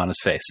modeling on his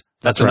face.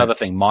 That's another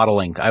thing.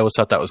 Modeling. I always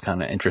thought that was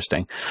kind of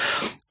interesting.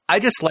 I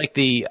like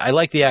the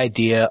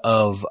idea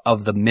of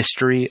the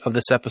mystery of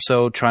this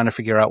episode, trying to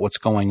figure out what's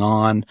going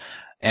on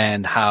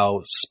and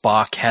how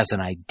Spock has an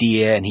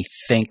idea and he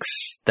thinks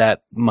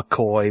that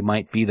McCoy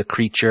might be the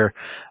creature,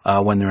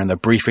 when they're in the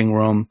briefing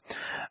room.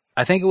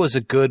 I think it was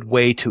a good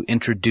way to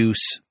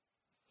introduce,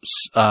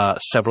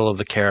 several of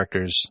the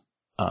characters,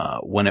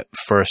 when it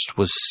first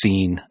was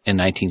seen in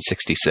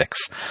 1966.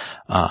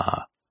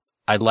 I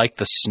like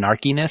the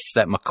snarkiness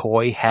that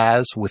McCoy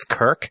has with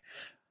Kirk,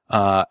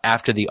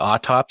 after the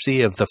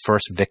autopsy of the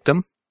first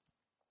victim.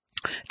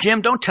 Jim,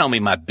 don't tell me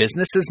my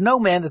business is no,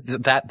 man.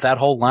 That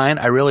whole line,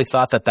 I really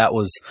thought that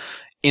was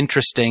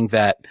interesting,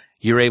 that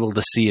you're able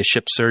to see a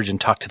ship surgeon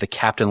talk to the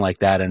captain like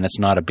that and it's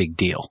not a big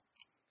deal.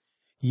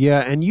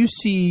 Yeah, and you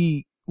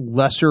see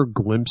lesser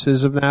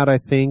glimpses of that, I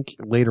think,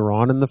 later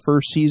on in the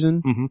first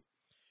season. Mm-hmm.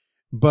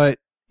 But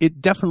it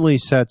definitely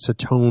sets a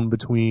tone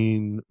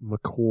between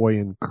McCoy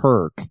and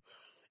Kirk.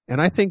 And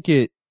I think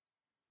it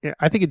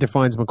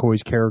defines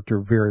McCoy's character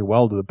very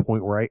well, to the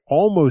point where I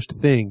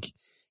almost think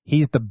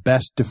he's the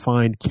best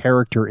defined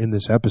character in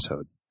this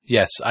episode.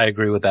 Yes, I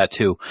agree with that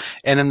too.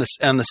 And on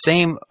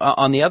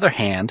the other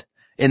hand,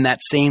 in that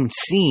same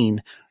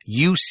scene,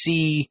 you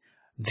see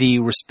the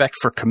respect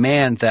for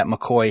command that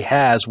McCoy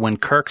has when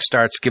Kirk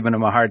starts giving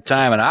him a hard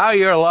time, and how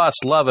your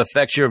lost love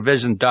affects your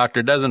vision,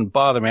 doctor, doesn't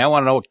bother me. I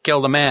want to know what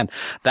killed the man.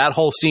 That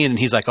whole scene, and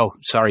he's like, oh,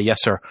 sorry, yes,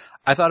 sir.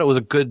 I thought it was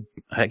a good,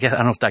 I guess, I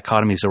don't know if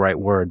dichotomy is the right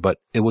word, but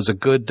it was a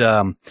good,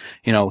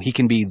 he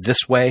can be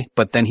this way,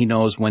 but then he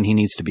knows when he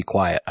needs to be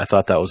quiet. I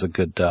thought that was a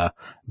good,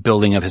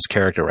 building of his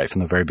character right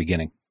from the very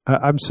beginning.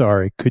 I'm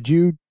sorry. Could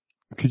you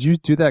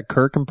do that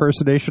Kirk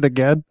impersonation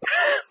again?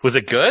 Was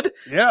it good?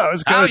 Yeah, it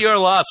was good. How your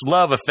lost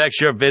love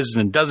affects your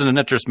vision doesn't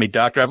interest me,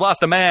 doctor. I've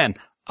lost a man.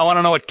 I want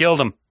to know what killed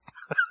him.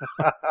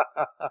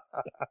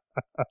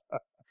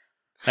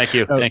 Thank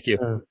you. Thank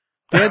you.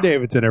 Dan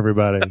Davidson,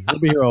 everybody. We'll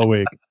be here all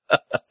week.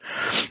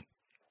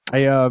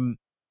 In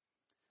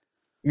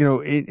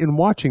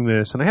watching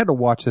this, and I had to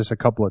watch this a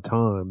couple of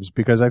times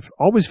because I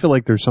always feel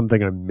like there's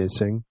something I'm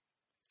missing.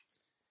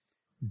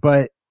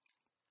 But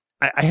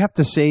I have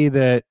to say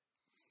that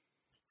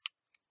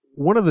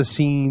one of the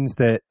scenes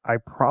that I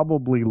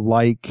probably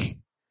like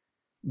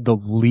the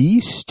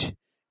least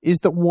is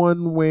the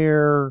one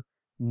where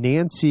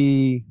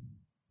Nancy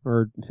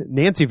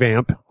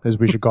Vamp, as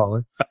we should call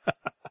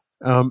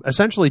her,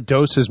 essentially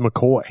doses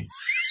McCoy.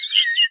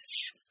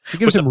 He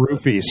gives him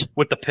roofies.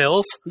 With the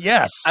pills?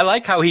 Yes. I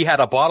like how he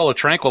had a bottle of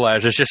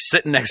tranquilizers just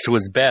sitting next to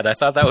his bed. I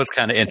thought that was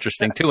kind of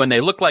interesting, too. And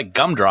they look like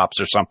gumdrops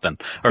or something,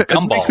 or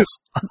gumballs.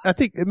 I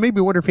think it made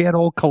me wonder if he had a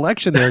whole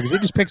collection there, because he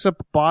just picks up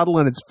a bottle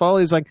and it's full.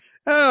 He's like,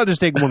 I'll just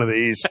take one of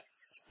these.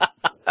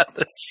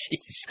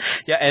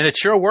 Jeez. Yeah, and it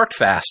sure worked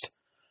fast.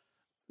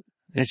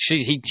 And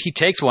he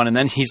takes one, and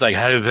then he's like,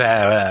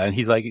 and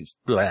he's like,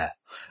 blah.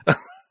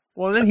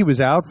 Well, then he was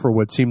out for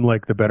what seemed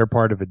like the better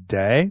part of a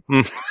day.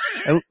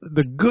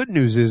 The good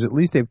news is at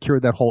least they've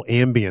cured that whole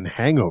Ambien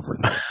hangover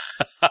thing.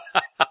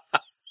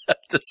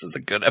 This is a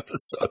good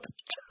episode to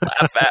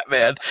laugh at,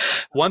 man.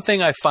 One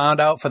thing I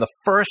found out for the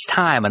first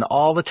time in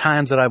all the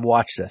times that I've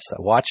watched this, I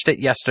watched it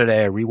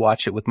yesterday, I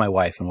rewatched it with my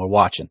wife, and we're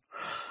watching.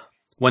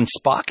 When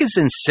Spock is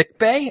in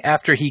sickbay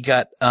after he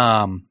got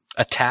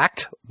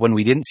attacked, when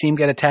we didn't see him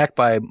get attacked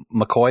by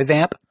McCoy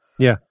Vamp,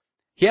 yeah,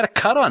 he had a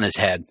cut on his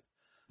head.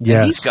 Yes.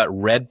 And he's got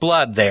red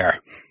blood there.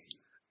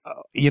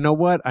 You know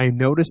what? I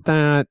noticed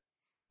that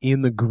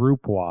in the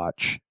group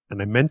watch,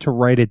 and I meant to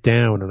write it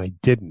down, and I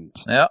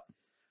didn't. Yep.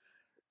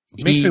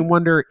 It makes me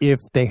wonder if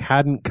they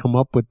hadn't come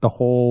up with the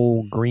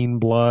whole green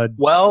blood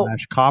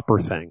 / copper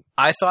thing.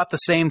 I thought the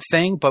same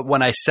thing, but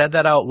when I said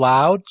that out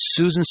loud,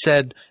 Susan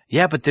said,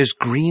 yeah, but there's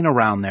green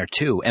around there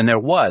too. And there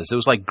was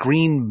like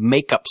green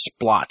makeup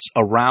splots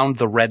around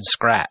the red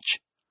scratch,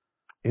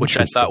 which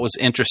I thought was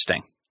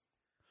interesting.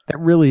 That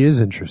really is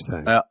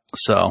interesting.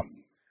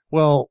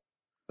 Well,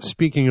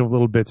 speaking of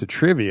little bits of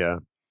trivia,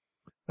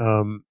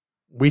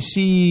 we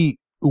see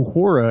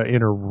Uhura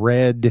in a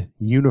red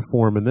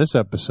uniform in this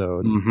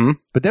episode,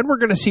 but then we're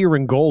going to see her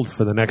in gold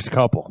for the next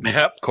couple.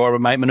 Yep,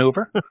 Corbin might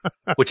maneuver,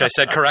 which I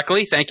said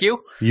correctly. Thank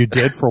you. You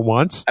did for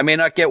once. I may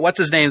not get what's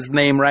his name's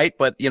name right,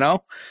 but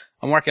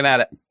I'm working at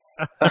it.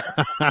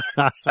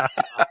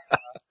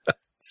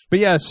 But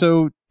yeah,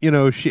 so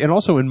she, and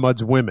also in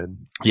Mudd's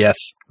Women, yes,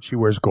 she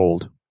wears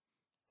gold.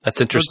 That's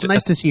interesting. So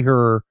it's nice to see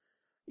her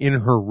in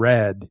her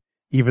red,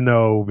 even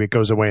though it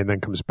goes away and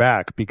then comes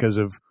back because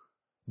of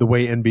the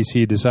way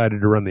NBC decided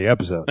to run the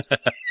episode.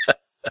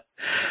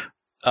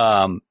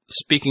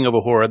 Speaking of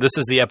Uhura, this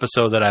is the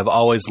episode that I've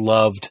always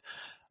loved,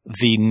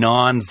 the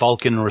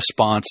non-Vulcan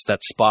response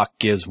that Spock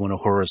gives when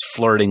Uhura's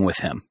flirting with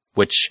him,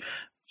 which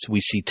we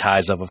see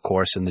ties of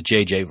course, in the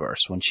JJ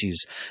verse, when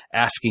she's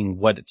asking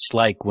what it's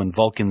like when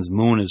Vulcan's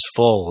moon is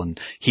full and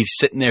he's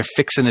sitting there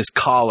fixing his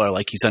collar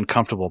like he's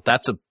uncomfortable.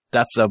 That's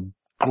a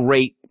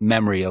great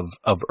memory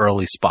of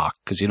early Spock,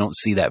 because you don't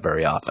see that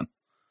very often.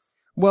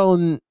 Well,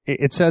 and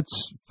it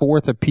sets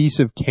forth a piece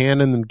of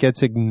canon that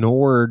gets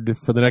ignored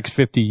for the next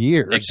 50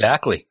 years.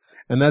 Exactly.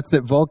 And that's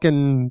that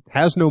Vulcan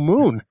has no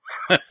moon.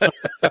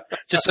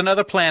 Just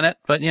another planet,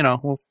 but,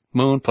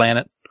 moon,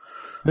 planet.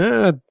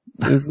 At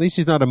least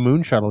he's not a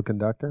moon shuttle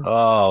conductor.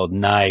 Oh,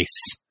 nice.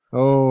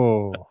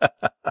 Oh.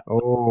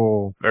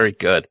 Very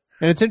good.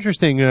 And it's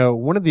interesting,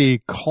 one of the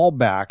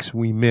callbacks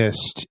we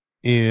missed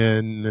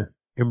in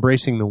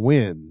Embracing the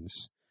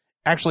Winds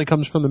actually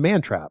comes from the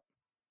Man Trap.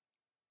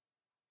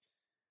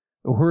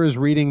 Uhura is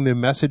reading the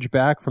message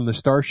back from the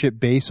Starship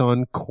base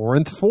on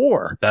Corinth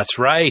 4. That's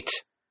right.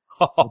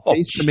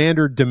 Base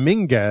Commander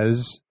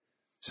Dominguez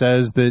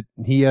says that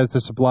he has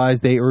the supplies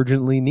they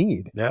urgently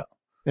need. Yeah.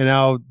 And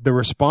now the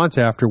response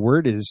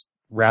afterward is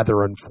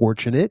rather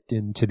unfortunate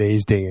in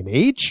today's day and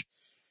age.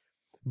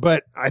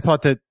 But I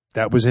thought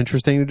that was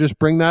interesting to just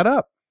bring that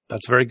up.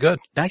 That's very good.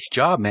 Nice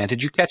job, man.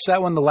 Did you catch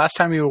that one the last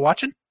time you were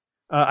watching?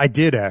 I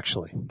did,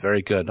 actually.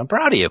 Very good. I'm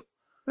proud of you.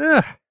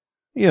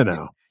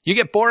 You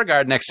get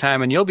Beauregard next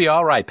time and you'll be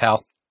all right,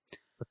 pal.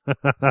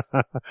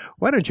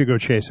 Why don't you go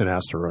chase an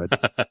asteroid?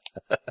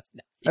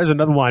 There's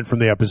another line from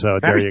the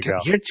episode. There you go.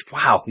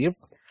 You're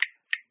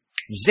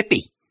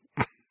zippy.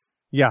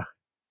 Yeah.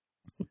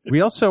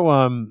 We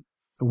also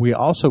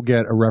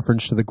get a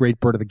reference to the Great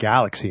Bird of the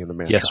Galaxy in the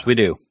Man Yes, Trap. we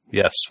do.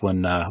 Yes,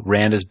 when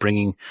Rand is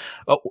bringing,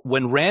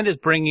 when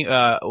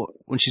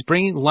she's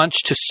bringing lunch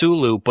to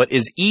Sulu, but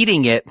is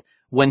eating it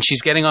when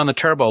she's getting on the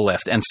turbo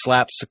lift and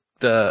slaps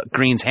the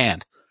Green's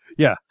hand.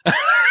 Yeah.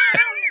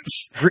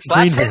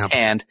 Slaps his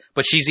hand,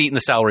 but she's eating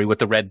the celery with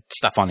the red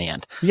stuff on the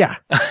end. Yeah.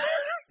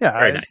 Yeah.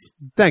 Very nice.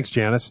 Thanks,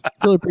 Janice.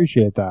 Really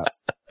appreciate that.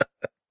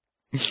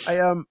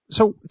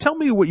 So tell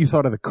me what you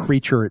thought of the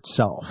creature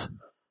itself.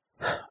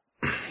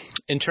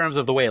 In terms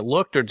of the way it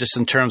looked, or just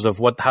in terms of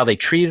how they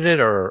treated it,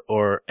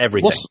 or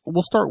everything?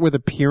 We'll start with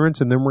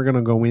appearance, and then we're going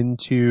to go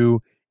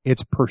into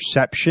its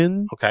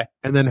perception. Okay.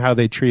 And then how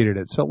they treated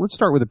it. So let's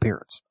start with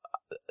appearance.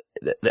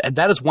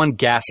 That is one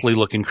ghastly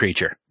looking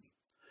creature.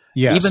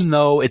 Yes. Even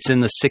though it's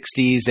in the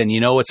 60s and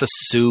it's a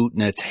suit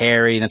and it's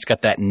hairy and it's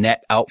got that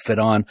net outfit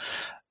on.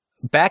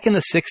 Back in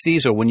the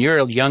 60s, or when you're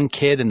a young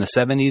kid in the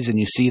 70s and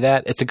you see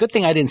that, it's a good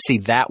thing I didn't see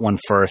that one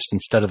first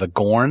instead of the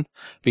Gorn,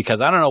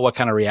 because I don't know what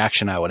kind of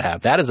reaction I would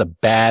have. That is a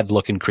bad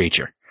looking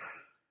creature.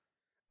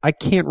 I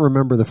can't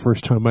remember the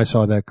first time I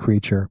saw that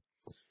creature,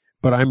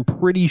 but I'm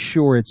pretty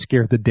sure it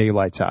scared the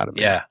daylights out of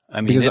me. Yeah.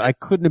 I mean, because I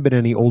couldn't have been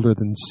any older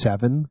than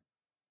 7.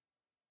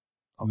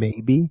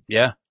 Maybe.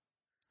 Yeah.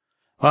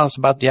 Well,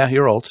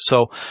 you're old.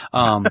 So,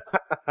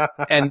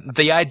 and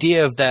the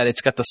idea of that,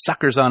 it's got the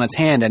suckers on its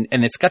hand and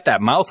it's got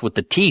that mouth with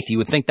the teeth. You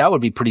would think that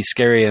would be pretty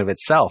scary of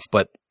itself,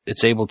 but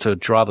it's able to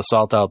draw the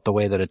salt out the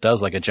way that it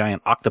does, like a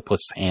giant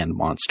octopus hand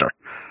monster.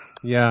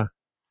 Yeah.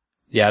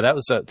 Yeah,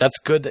 that's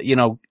good.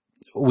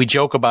 We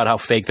joke about how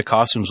fake the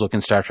costumes look in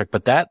Star Trek,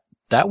 but that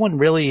one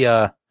really,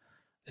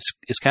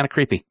 is kind of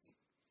creepy.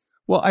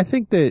 Well, I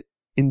think that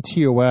in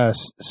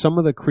TOS, some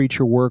of the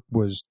creature work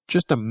was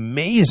just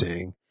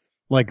amazing.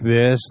 Like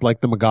this, like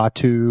the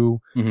Magatu.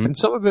 Mm-hmm. And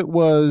some of it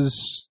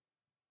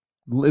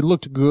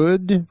looked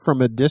good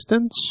from a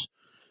distance,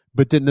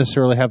 but didn't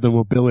necessarily have the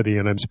mobility.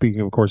 And I'm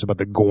speaking, of course, about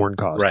the Gorn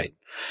costume. Right.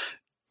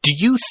 Do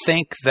you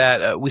think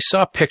that we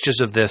saw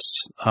pictures of this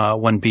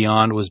when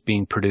Beyond was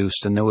being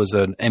produced, and there was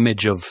an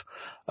image of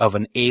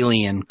an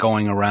alien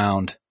going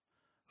around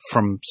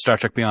from Star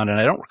Trek Beyond, and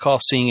I don't recall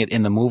seeing it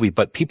in the movie,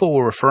 but people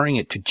were referring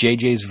it to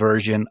JJ's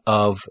version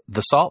of the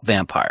Salt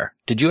Vampire.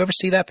 Did you ever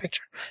see that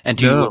picture? And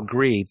do you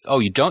agree? Oh,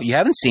 you don't? You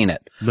haven't seen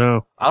it?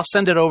 No. I'll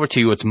send it over to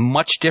you. It's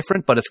much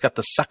different, but it's got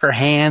the sucker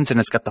hands and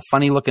it's got the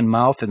funny looking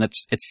mouth, and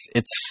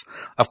it's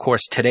of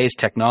course today's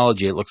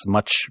technology. It looks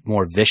much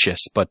more vicious,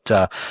 but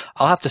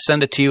I'll have to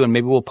send it to you, and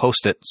maybe we'll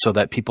post it so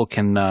that people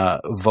can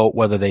vote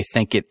whether they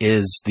think it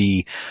is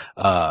the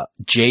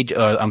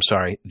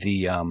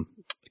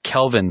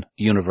Kelvin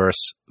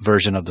universe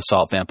version of the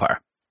Salt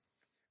Vampire.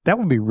 That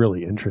would be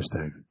really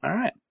interesting. All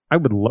right. I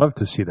would love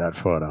to see that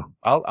photo.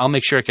 I'll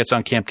make sure it gets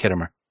on Camp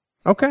Kittimer.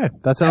 Okay.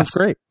 That sounds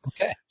great.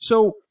 Okay.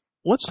 So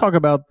let's talk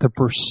about the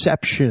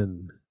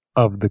perception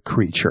of the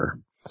creature.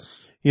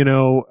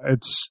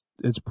 It's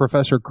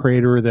Professor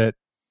Crater that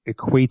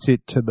equates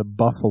it to the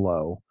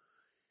buffalo.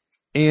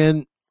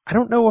 And I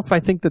don't know if I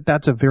think that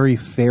that's a very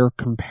fair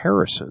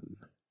comparison.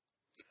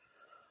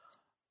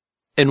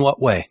 In what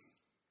way?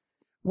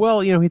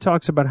 Well, he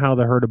talks about how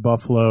the herd of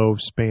buffalo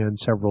spanned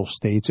several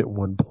states at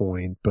one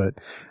point, but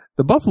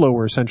the buffalo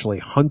were essentially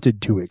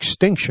hunted to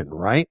extinction,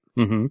 right?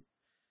 Mm-hmm.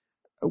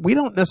 We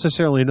don't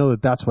necessarily know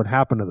that that's what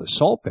happened to the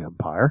Salt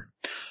Vampire.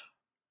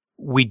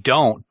 We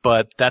don't,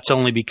 but that's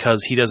only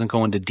because he doesn't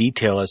go into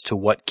detail as to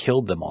what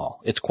killed them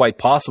all. It's quite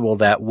possible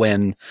that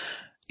when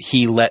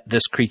he let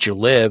this creature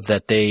live,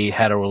 that they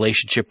had a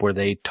relationship where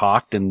they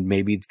talked, and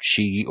maybe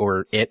she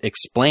or it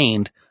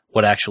explained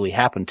what actually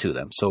happened to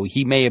them. So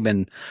he may have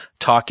been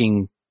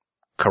talking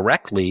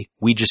correctly.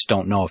 We just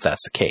don't know if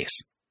that's the case.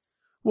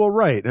 Well,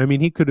 right. I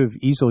mean, he could have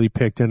easily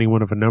picked any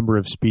one of a number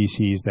of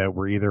species that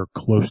were either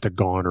close to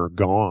gone or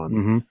gone.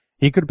 Mm-hmm.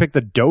 He could have picked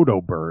the dodo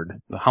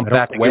bird. The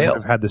humpback whale. It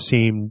would have had the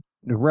same,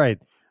 right,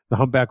 the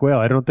humpback whale.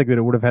 I don't think that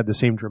it would have had the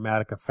same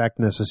dramatic effect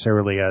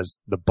necessarily as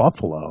the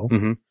buffalo,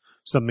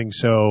 something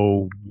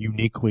so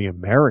uniquely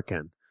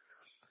American.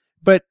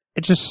 But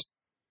it just,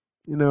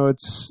 you know,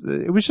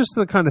 it was just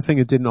the kind of thing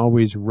that didn't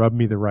always rub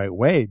me the right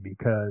way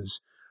because,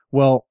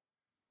 well,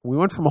 we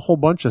went from a whole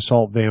bunch of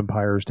salt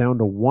vampires down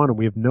to one, and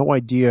we have no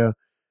idea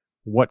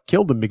what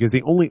killed them because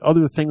the only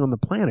other thing on the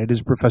planet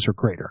is Professor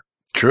Crater.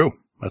 True.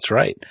 That's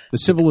right. The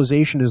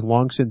civilization is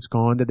long since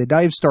gone. Did they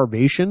die of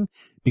starvation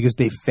because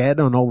they fed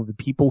on all of the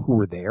people who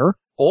were there?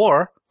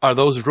 Or are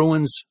those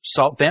ruins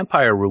salt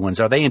vampire ruins?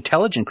 Are they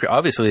intelligent?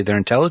 Obviously, they're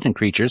intelligent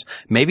creatures.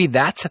 Maybe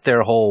that's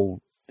their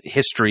whole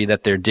history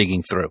that they're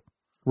digging through.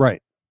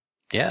 Right.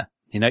 Yeah.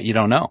 You know, you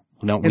don't know.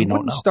 No, we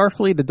don't know.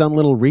 Starfleet had done a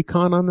little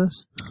recon on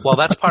this? Well,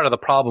 that's part of the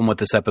problem with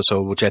this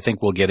episode, which I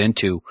think we'll get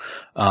into,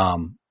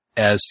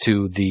 as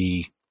to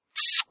the,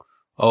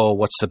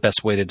 what's the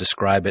best way to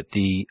describe it?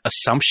 The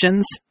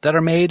assumptions that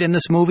are made in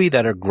this movie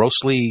that are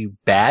grossly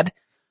bad.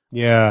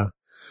 Yeah.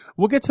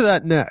 We'll get to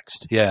that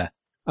next. Yeah.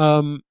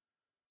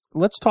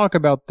 Let's talk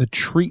about the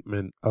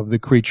treatment of the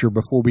creature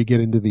before we get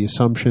into the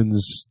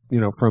assumptions, you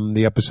know, from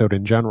the episode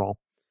in general.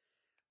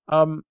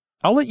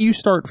 I'll let you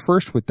start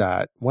first with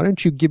that. Why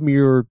don't you give me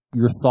your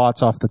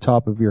thoughts off the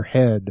top of your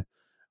head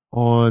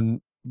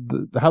on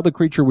how the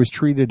creature was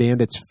treated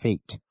and its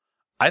fate?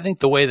 I think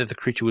the way that the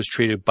creature was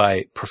treated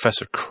by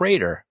Professor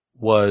Crater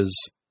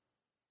was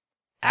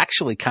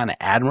actually kind of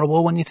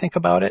admirable when you think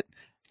about it.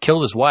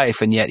 Killed his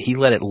wife, and yet he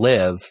let it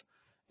live.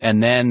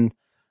 And then,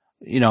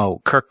 you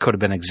know, Kirk could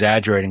have been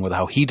exaggerating with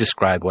how he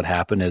described what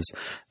happened is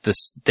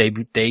this,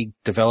 they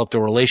developed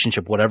a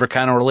relationship, whatever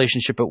kind of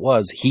relationship it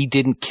was. He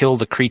didn't kill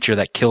the creature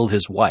that killed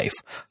his wife.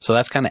 So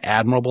that's kind of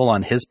admirable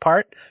on his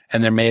part.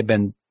 And there may have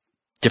been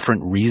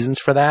different reasons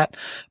for that.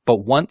 But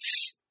once,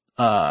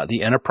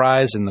 the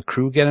Enterprise and the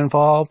crew get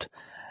involved,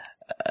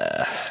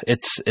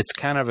 it's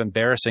kind of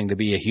embarrassing to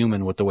be a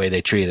human with the way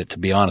they treat it, to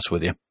be honest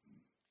with you.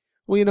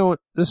 Well, you know what?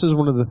 This is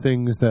one of the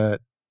things that,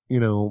 you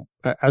know,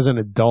 as an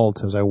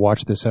adult, as I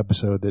watch this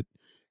episode, that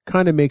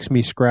kind of makes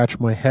me scratch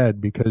my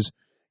head because,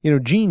 you know,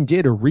 Gene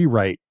did a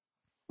rewrite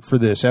for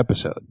this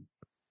episode.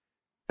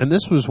 And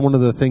this was one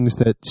of the things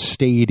that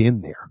stayed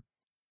in there.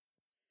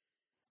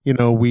 You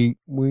know, when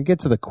we get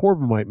to the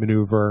Corbomite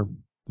maneuver,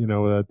 you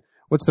know,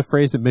 what's the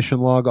phrase that Mission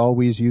Log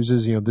always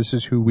uses? You know, this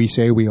is who we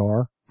say we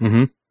are.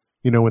 Mm-hmm.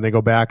 You know, when they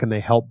go back and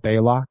they help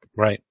Baylock.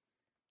 Right.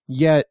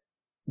 Yet,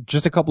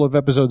 just a couple of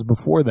episodes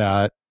before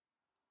that,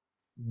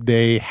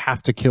 they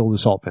have to kill the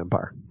salt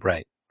vampire.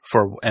 Right.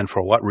 For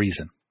what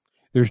reason?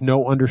 There's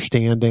no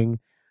understanding.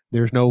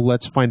 There's no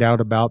let's find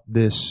out about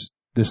this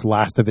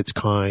last of its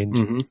kind.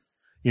 Mm-hmm.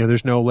 You know,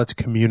 there's no let's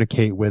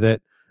communicate with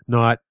it.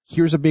 Not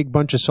here's a big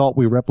bunch of salt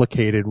we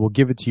replicated. We'll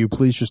give it to you.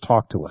 Please just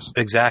talk to us.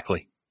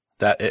 Exactly.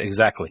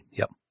 Exactly.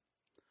 Yep.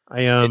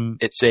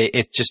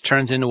 It just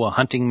turns into a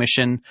hunting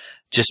mission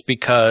just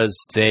because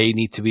they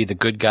need to be the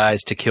good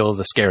guys to kill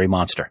the scary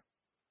monster.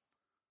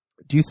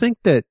 Do you think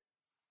that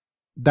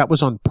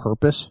was on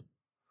purpose?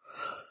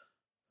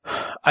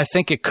 I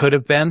think it could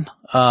have been.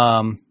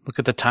 Look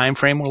at the time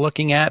frame we're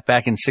looking at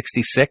back in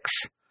 1966.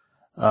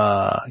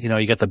 You know,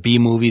 you got the B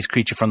movies,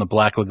 Creature from the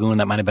Black Lagoon.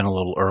 That might have been a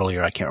little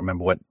earlier. I can't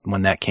remember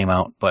when that came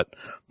out, but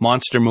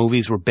monster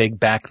movies were big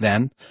back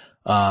then.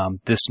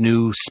 This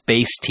new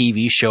space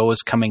TV show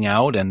is coming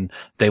out and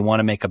they want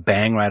to make a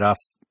bang off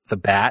the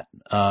bat.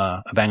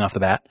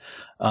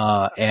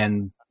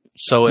 And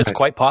so it's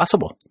quite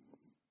possible.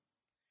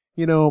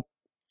 You know,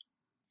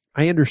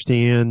 I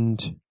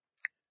understand,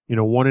 you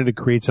know, wanting to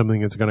create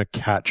something that's going to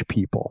catch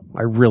people.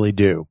 I really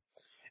do.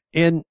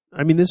 And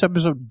I mean, this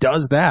episode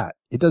does that.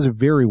 It does it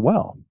very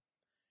well.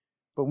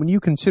 But when you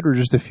consider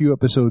just a few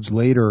episodes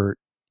later,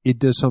 it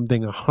does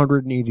something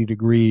 180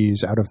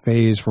 degrees out of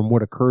phase from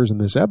what occurs in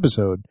this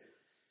episode.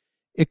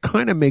 It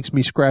kind of makes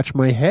me scratch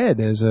my head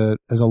as a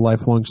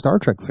lifelong Star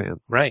Trek fan.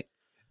 Right.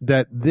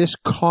 That this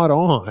caught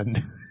on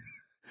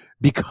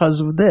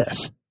because of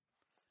this.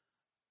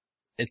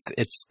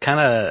 It's kind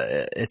of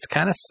a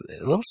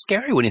little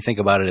scary when you think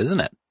about it, isn't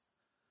it?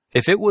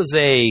 If it was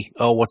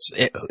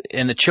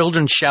and the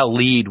Children Shall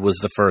Lead was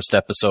the first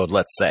episode,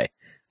 let's say.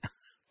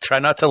 Try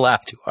not to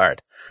laugh too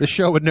hard. The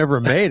show would never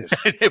have made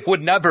it. It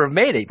would never have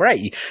made it, right?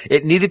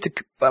 It needed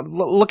to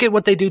look at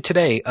what they do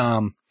today.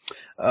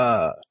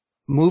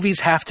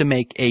 Movies have to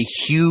make a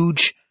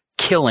huge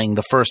killing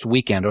the first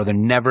weekend or they're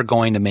never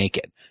going to make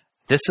it.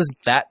 This is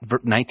that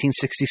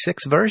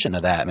 1966 version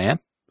of that, man.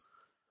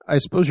 I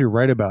suppose you're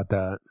right about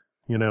that,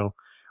 you know.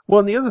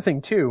 Well, and the other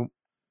thing, too,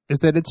 is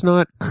that it's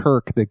not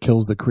Kirk that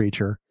kills the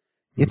creature.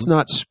 Mm-hmm. It's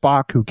not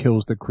Spock who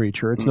kills the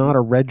creature. It's not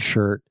a red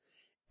shirt.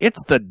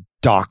 It's the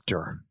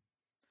Doctor.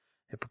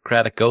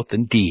 Hippocratic oath,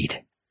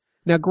 indeed.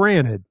 Now,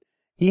 granted,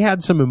 he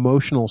had some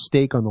emotional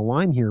stake on the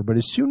line here, but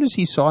as soon as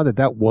he saw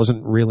that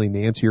wasn't really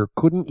Nancy or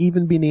couldn't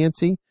even be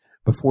Nancy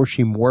before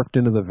she morphed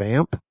into the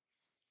vamp,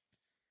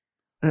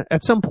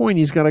 at some point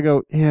he's got to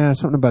go, yeah,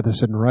 something about this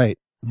isn't right.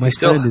 My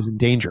friend is in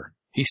danger.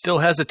 He still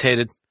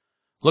hesitated.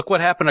 Look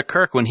what happened to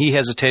Kirk when he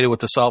hesitated with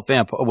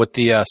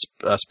the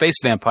space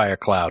vampire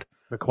Cloud.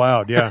 The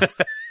Cloud, yeah.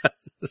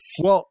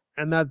 Well,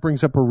 and that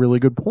brings up a really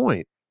good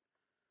point.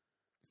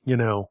 You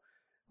know,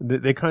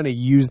 they kind of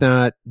use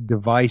that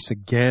device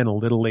again a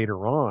little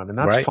later on, and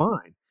that's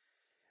fine.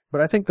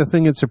 But I think the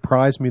thing that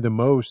surprised me the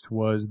most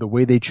was the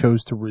way they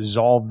chose to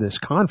resolve this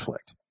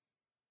conflict.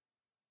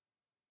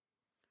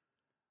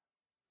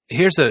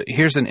 Here's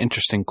an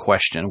interesting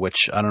question,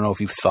 which I don't know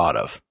if you've thought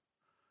of.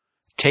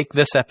 Take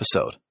this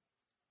episode,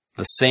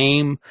 the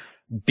same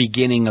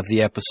beginning of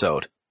the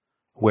episode,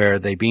 where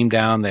they beam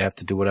down, they have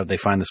to do whatever, they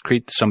find this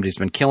somebody's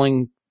been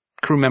killing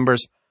crew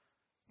members.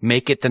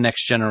 Make it the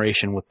Next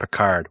Generation with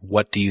Picard.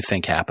 What do you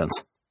think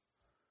happens?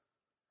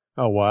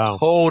 Oh, wow.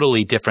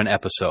 Totally different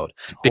episode.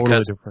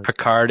 Because different.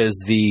 Picard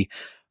is the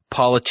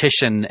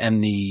politician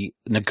and the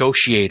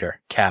negotiator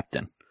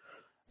captain.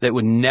 That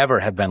would never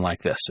have been like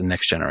this in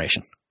Next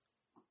Generation.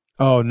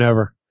 Oh,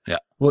 never. Yeah.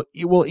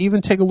 Well,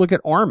 even take a look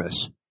at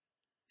Armus.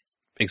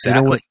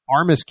 Exactly.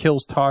 Armus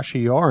kills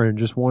Tasha Yar and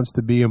just wants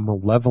to be a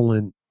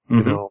malevolent,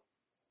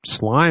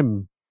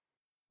 slime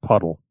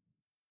puddle.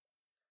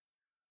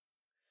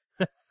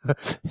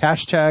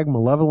 Hashtag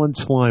malevolent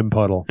slime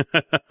puddle.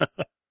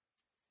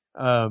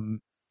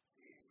 Picard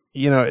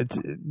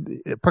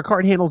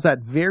handles that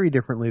very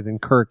differently than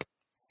Kirk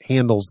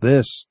handles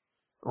this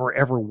or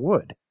ever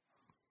would.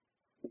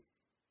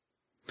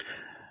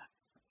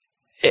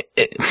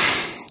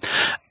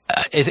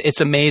 It's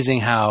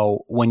amazing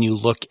how when you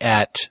look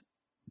at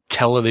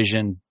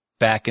television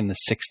back in the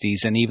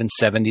 60s and even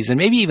 70s and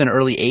maybe even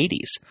early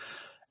 80s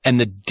and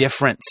the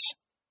difference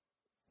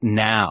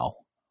now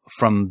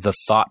from the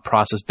thought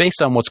process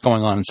based on what's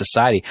going on in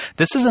society.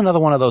 This is another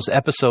one of those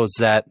episodes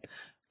that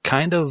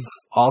kind of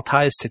all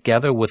ties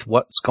together with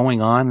what's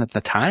going on at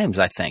the times,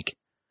 I think.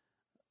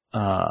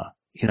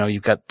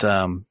 You've got,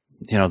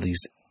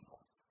 these,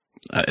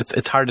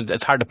 it's hard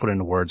to put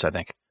into words, I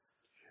think.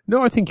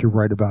 No, I think you're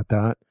right about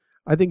that.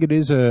 I think it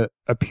is a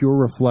pure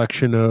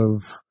reflection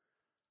of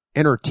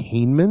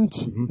entertainment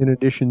in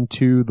addition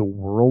to the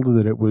world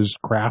that it was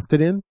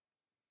crafted in.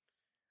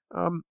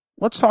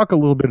 Let's talk a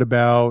little bit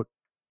about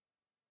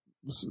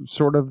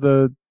sort of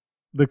the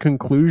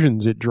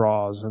conclusions it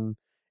draws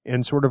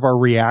and sort of our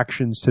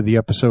reactions to the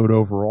episode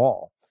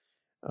overall.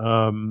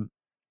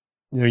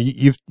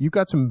 You've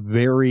got some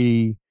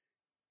very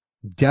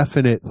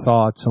definite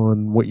thoughts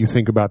on what you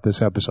think about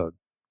this episode.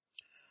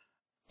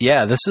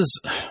 Yeah, this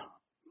is,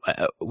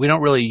 we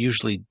don't really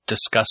usually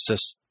discuss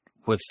this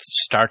with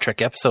Star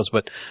Trek episodes,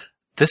 but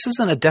this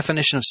isn't a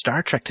definition of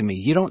Star Trek to me.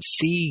 You don't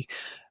see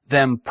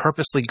them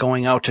purposely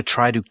going out to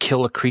try to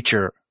kill a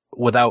creature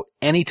without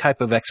any type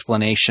of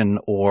explanation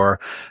or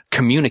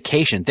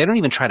communication. They don't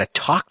even try to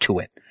talk to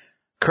it.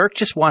 Kirk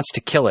just wants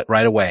to kill it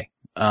right away,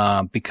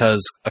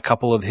 because a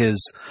couple of his,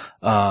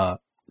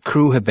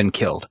 crew have been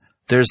killed.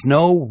 There's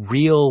no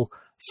real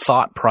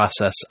thought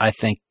process, I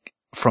think,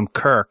 from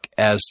Kirk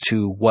as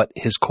to what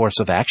his course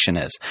of action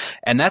is.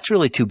 And that's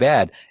really too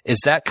bad. Is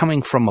that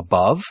coming from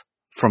above,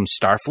 from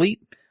Starfleet?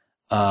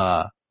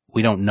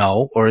 We don't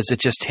know. Or is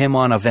it just him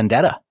on a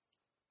vendetta?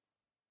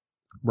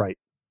 Right.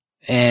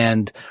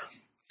 And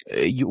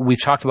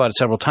we've talked about it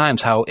several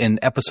times, how in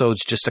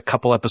episodes, just a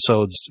couple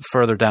episodes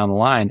further down the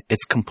line,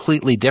 it's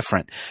completely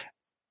different.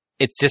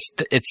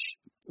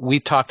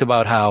 We've talked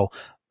about how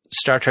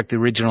Star Trek, the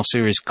original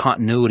series,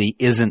 continuity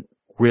isn't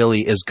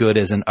really as good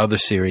as in other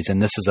series, and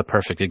this is a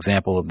perfect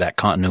example of that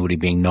continuity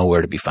being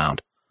nowhere to be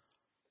found.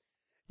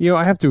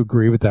 I have to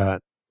agree with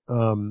that.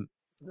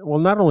 Well,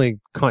 not only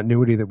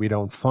continuity that we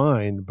don't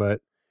find, but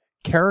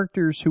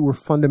characters who were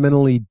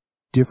fundamentally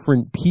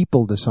different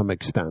people to some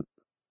extent,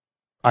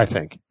 I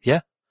think. Yeah.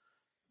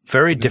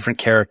 Very different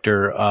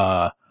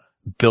character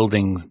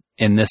building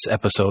in this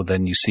episode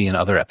than you see in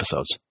other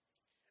episodes.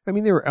 I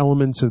mean, there are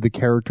elements of the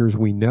characters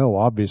we know,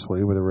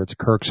 obviously, whether it's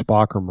Kirk,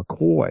 Spock, or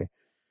McCoy.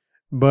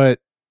 But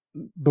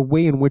the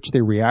way in which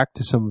they react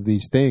to some of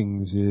these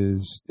things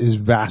is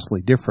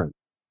vastly different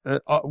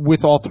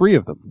with all three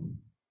of them.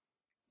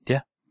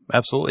 Yeah,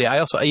 absolutely. I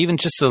also, even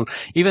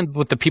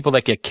with the people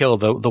that get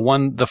killed,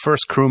 the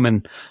first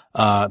crewman,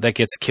 that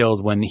gets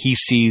killed when he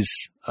sees,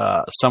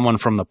 someone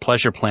from the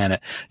Pleasure Planet,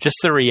 just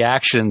the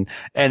reaction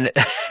and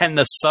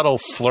the subtle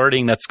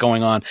flirting that's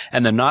going on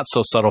and the not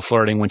so subtle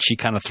flirting when she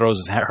kind of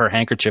throws her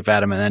handkerchief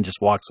at him and then just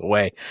walks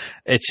away.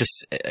 It's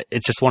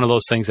just one of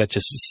those things that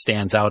just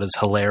stands out as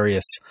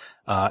hilarious,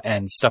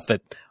 and stuff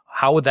that,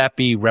 how would that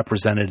be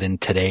represented in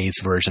today's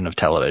version of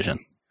television?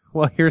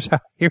 Well, here's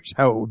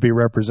how it would be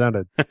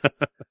represented.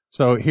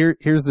 So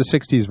here's the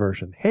 60s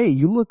version. Hey,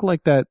 you look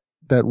like that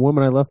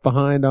woman I left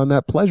behind on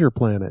that Pleasure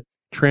Planet.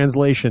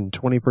 Translation,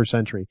 21st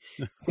century.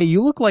 Hey,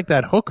 you look like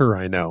that hooker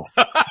I know.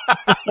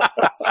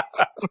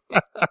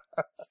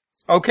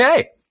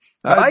 Okay.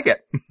 I like it.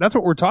 That's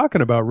what we're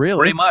talking about, really.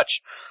 Pretty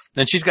much.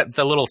 And she's got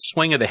the little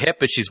swing of the hip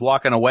as she's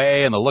walking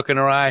away and the look in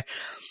her eye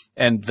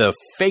and the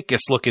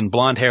fakest looking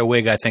blonde hair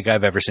wig I think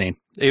I've ever seen.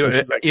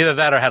 Either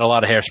that or had a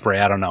lot of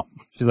hairspray. I don't know.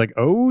 She's like,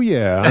 oh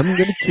yeah, I'm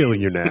going to kill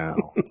you now.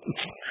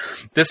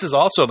 This is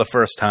also the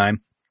first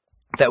time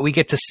that we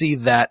get to see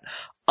that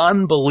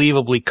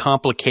unbelievably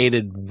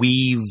complicated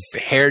weave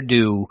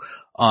hairdo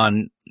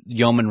on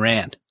Yeoman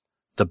Rand,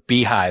 the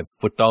beehive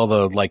with all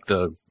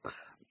the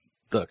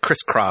the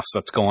crisscross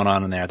that's going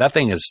on in there. That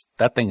thing is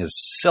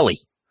silly.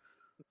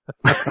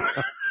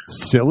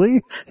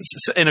 Silly?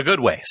 In a good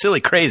way. Silly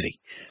crazy.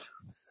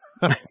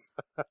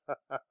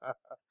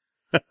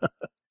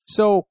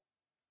 So,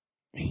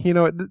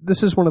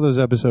 this is one of those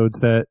episodes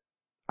that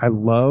I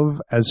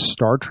love as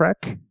Star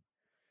Trek,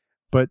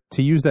 but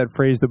to use that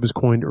phrase that was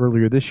coined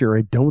earlier this year,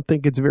 I don't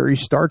think it's very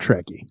Star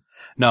Trek-y.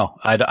 No,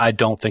 I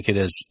don't think it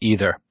is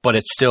either, but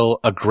it's still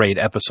a great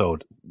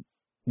episode,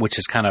 which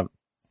is kind of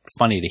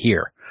funny to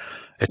hear.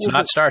 It's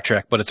not Star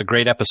Trek, but it's a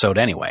great episode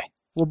anyway.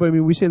 Well, but I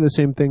mean, we say the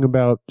same thing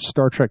about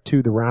Star Trek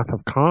II, The Wrath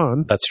of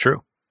Khan. That's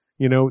true.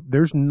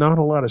 There's not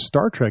a lot of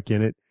Star Trek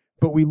in it,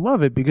 but we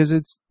love it because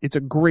it's a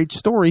great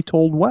story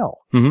told well.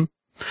 Mm-hmm.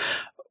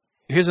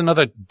 Here's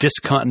another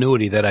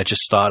discontinuity that I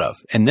just thought of.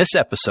 In this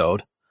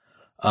episode,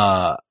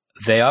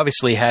 they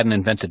obviously hadn't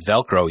invented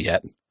Velcro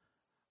yet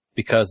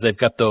because they've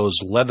got those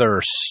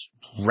leather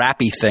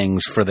wrappy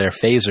things for their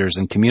phasers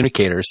and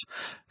communicators.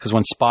 Because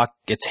when Spock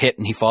gets hit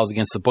and he falls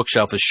against the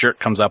bookshelf, his shirt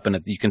comes up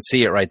and you can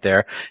see it right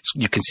there.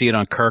 You can see it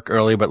on Kirk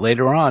earlier, but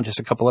later on,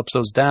 just a couple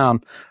episodes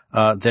down,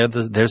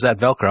 there's that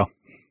Velcro.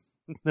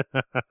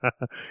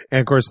 And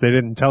of course, they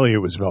didn't tell you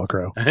it was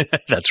Velcro.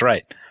 That's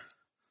right.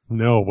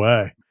 No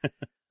way.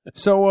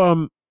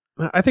 So,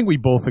 I think we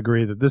both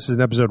agree that this is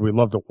an episode we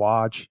love to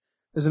watch.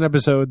 It's an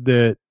episode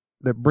that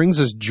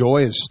brings us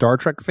joy as Star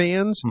Trek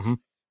fans. Mm-hmm.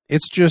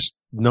 It's just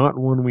not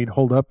one we'd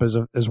hold up as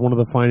one of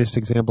the finest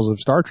examples of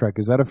Star Trek.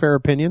 Is that a fair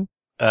opinion?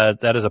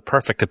 That is a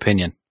perfect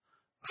opinion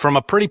from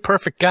a pretty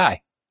perfect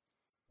guy.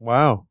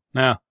 Wow.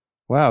 Yeah.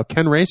 Wow.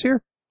 Ken Race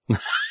here?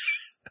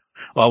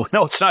 Well,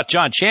 no, it's not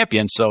John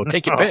Champion, so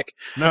take your pick.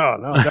 No,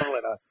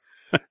 definitely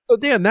not. So,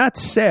 Dan, that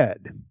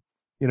said,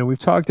 we've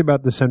talked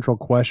about the central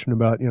question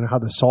about, how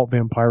the salt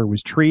vampire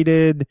was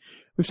treated.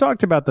 We've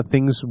talked about the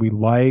things we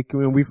like.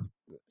 We've,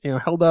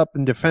 held up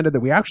and defended that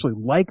we actually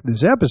like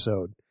this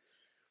episode.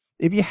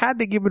 If you had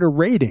to give it a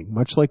rating,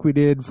 much like we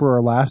did for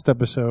our last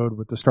episode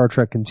with the Star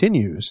Trek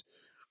Continues,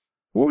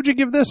 what would you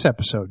give this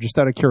episode, just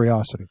out of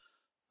curiosity?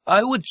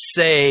 I would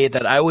say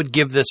that I would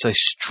give this a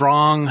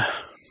strong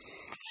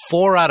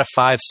 4 out of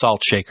 5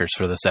 salt shakers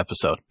for this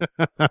episode.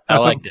 I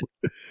liked it.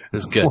 It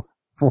was good.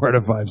 4 out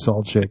of 5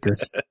 salt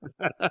shakers.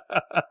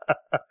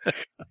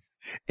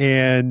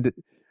 And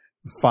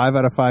 5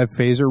 out of 5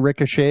 phaser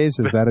ricochets.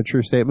 Is that a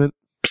true statement?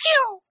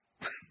 Pew!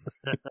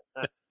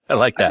 I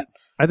like that.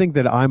 I think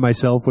that I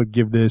myself would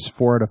give this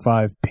 4 out of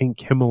 5 pink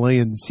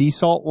Himalayan sea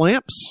salt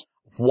lamps.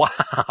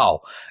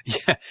 Wow.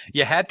 Yeah,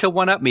 you had to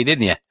one-up me,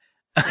 didn't you?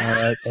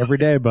 Every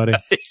day, buddy.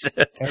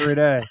 Every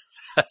day.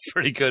 That's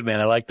pretty good,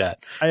 man. I like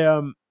that.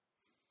 The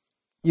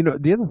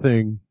other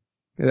thing,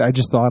 I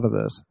just thought of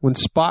this. When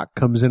Spock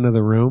comes into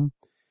the room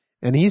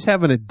and he's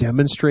having to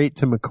demonstrate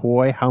to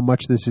McCoy how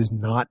much this is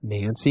not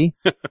Nancy,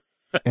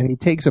 and he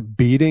takes a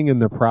beating in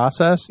the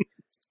process,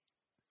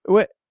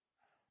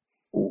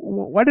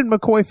 why didn't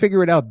McCoy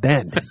figure it out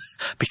then?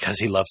 Because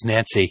he loves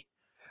Nancy.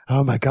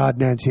 Oh my God,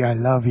 Nancy, I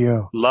love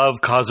you.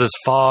 Love causes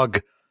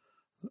fog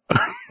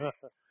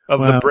of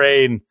the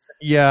brain.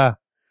 Yeah.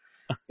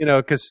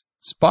 Because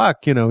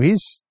Spock,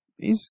 he's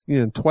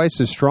twice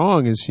as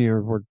strong as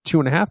or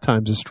 2.5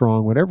 times as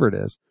strong, whatever it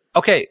is.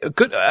 Okay,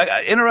 good.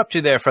 I interrupt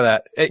you there for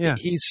that. Yeah.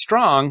 He's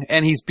strong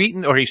and he's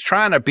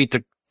trying to beat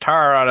the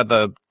tar out of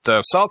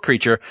the salt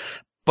creature,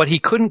 but he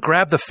couldn't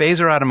grab the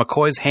phaser out of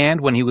McCoy's hand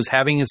when he was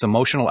having his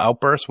emotional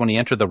outburst when he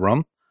entered the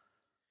room.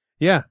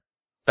 Yeah.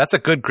 That's a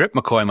good grip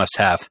McCoy must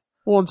have.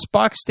 Well, and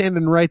Spock's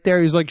standing right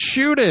there. He's like,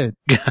 shoot it.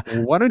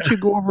 Well, why don't you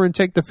go over and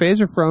take the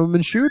phaser from him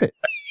and shoot it?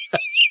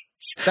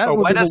 That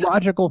would be the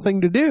logical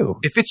thing to do.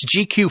 If it's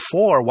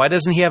GQ4, why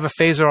doesn't he have a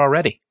phaser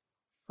already?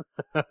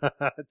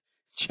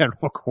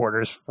 General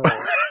Quarters 4.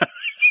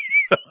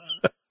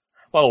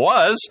 Well, it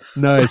was.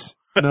 Nice.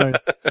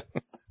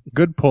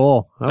 Good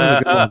pull. That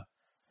was a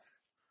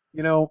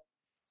good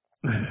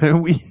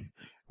one.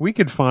 We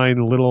could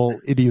find little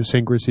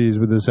idiosyncrasies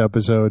with this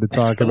episode to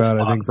talk about,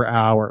 fun. I think, for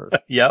hours.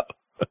 Yep.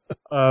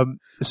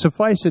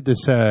 Suffice it to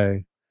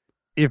say,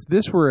 if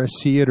this were a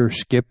see it or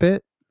skip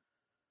it,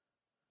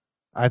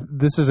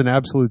 this is an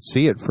absolute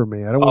see it for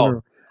me. I don't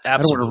want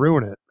to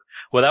ruin it.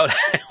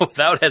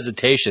 Without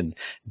hesitation,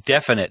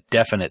 definite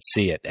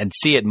see it, and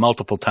see it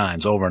multiple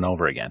times over and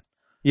over again.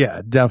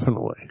 Yeah,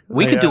 definitely.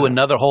 We could do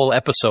another whole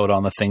episode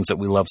on the things that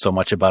we love so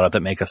much about it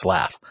that make us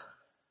laugh.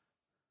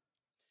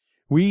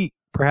 We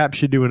perhaps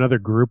should do another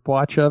group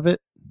watch of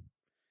it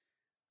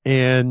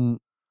and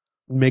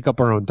make up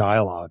our own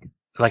dialogue.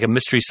 Like a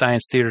Mystery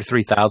Science Theater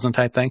 3000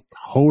 type thing?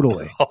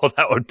 Totally. Oh,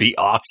 that would be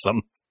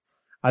awesome.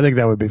 I think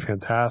that would be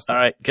fantastic. All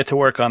right, get to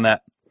work on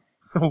that.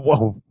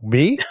 Whoa,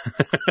 me?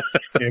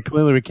 Yeah,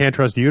 clearly we can't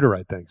trust you to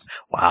write things.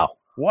 Wow.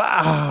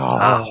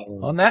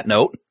 On that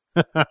note.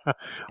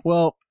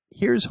 Well,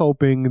 here's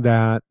hoping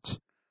that,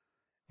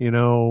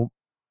 the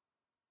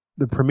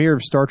premiere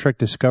of Star Trek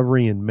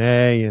Discovery in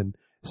May and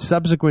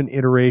subsequent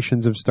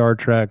iterations of Star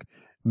Trek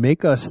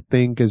make us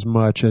think as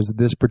much as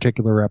this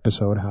particular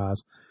episode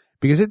has,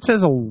 because it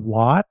says a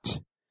lot,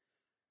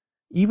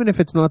 even if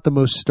it's not the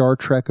most Star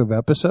Trek of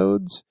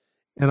episodes.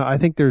 And I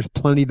think there's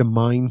plenty to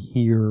mine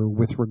here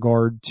with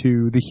regard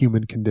to the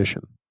human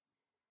condition.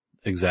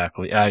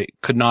 Exactly. I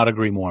could not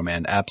agree more,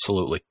 man.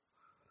 Absolutely.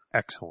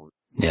 Excellent.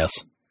 Yes.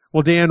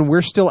 Well, Dan,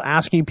 we're still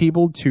asking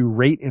people to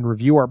rate and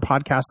review our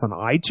podcast on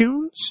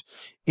iTunes.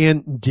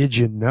 And did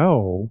you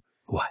know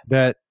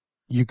that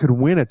you could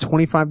win a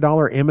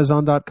 $25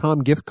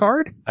 Amazon.com gift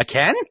card? I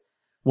can?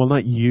 Well,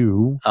 not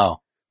you. Oh.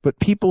 But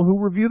people who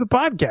review the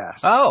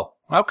podcast. Oh,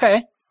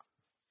 okay.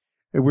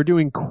 We're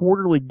doing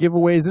quarterly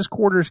giveaways. This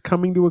quarter is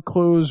coming to a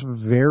close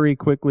very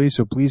quickly,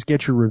 so please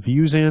get your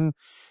reviews in.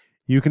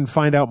 You can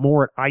find out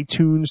more at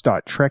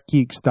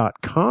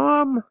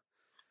itunes.trekgeeks.com.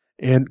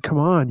 And come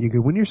on, you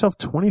could win yourself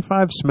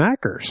 25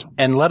 smackers.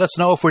 And let us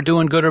know if we're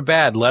doing good or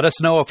bad. Let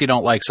us know if you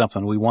don't like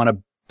something. We want to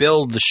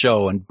build the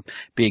show and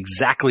be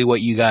exactly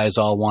what you guys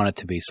all want it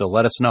to be. So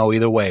let us know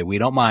either way. We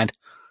don't mind.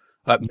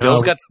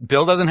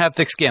 Bill doesn't have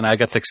thick skin. I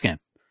got thick skin.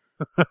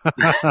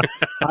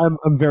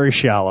 I'm very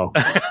shallow.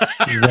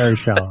 Very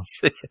shallow.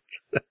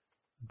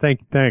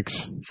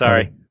 Thanks.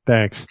 Sorry.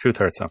 Thanks. Truth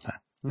hurts sometimes.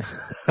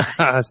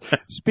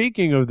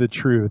 Speaking of the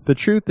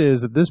truth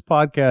is that this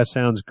podcast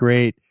sounds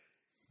great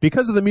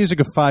because of the music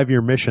of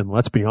 5-Year Mission.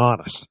 Let's be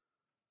honest.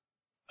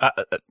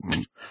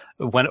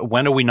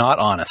 When are we not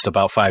honest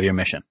about 5-Year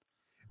Mission?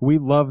 We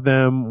love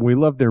them. We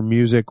love their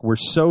music. We're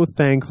so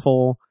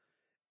thankful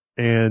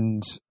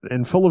and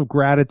full of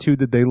gratitude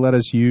that they let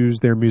us use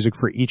their music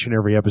for each and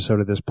every episode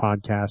of this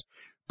podcast.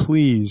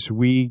 Please,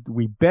 we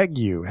beg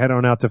you, head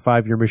on out to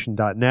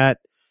 5yearmission.net.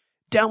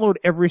 Download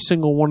every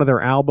single one of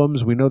their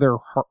albums. We know they're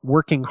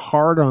working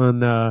hard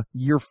on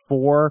year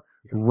 4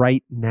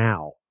 right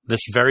now.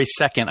 This very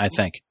second, I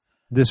think.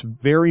 This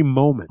very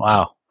moment.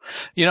 Wow.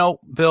 You know,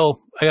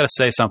 Bill, I got to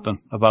say something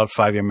about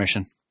 5-Year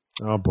Mission.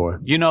 Oh, boy.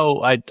 You know,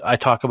 I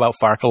talk about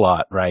Fark a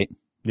lot, right?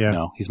 Yeah. You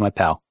know, he's my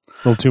pal. A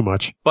little too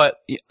much. But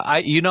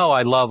I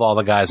love all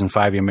the guys in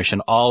 5-Year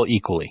Mission all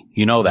equally.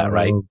 You know that,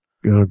 right?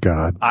 Oh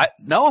God.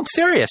 No, I'm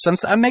serious.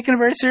 I'm making a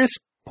very serious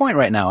point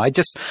right now. I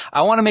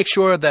want to make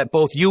sure that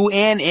both you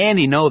and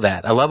Andy know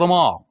that. I love them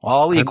all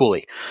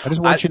equally. I just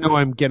want you to know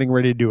I'm getting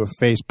ready to do a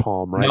face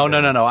palm right now.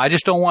 No. I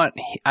don't want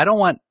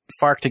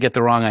Fark to get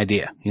the wrong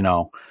idea. You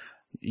know,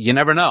 you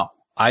never know.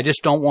 I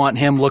just don't want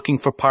him looking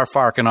for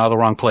Fark in all the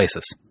wrong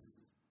places.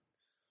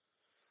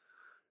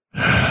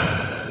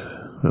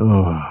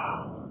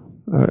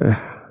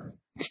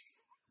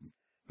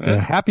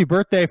 Happy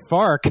birthday,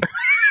 Fark.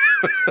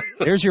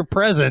 Here's your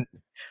present.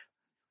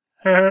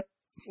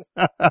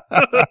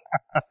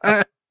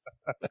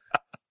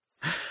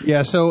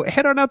 Yeah, so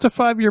head on out to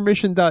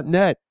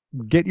 5yearmission.net.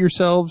 Get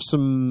yourselves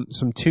some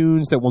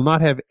tunes that will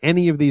not have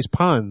any of these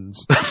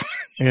puns,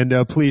 and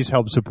please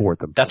help support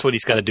them. That's what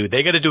he's got to do.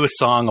 They got to do a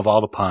song of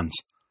all the puns.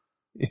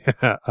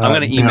 Yeah, I'm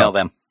going to email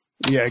them.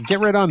 Yeah, get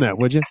right on that,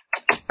 would you?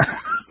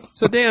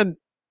 So, Dan,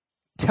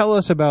 tell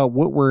us about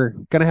what we're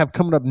going to have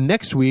coming up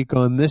next week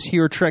on this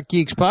here Trek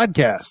Geeks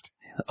podcast.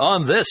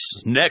 On this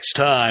next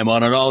time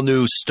on an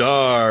all-new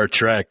Star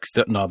Trek.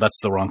 No, that's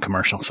the wrong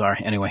commercial.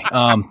 Sorry. Anyway.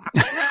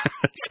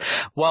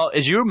 Well,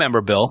 as you remember,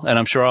 Bill, and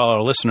I'm sure all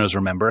our listeners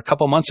remember, a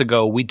couple months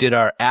ago, we did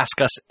our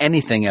Ask Us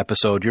Anything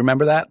episode. Do you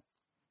remember that?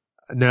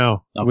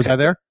 No. Okay. Was I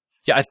there?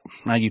 Yeah,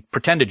 you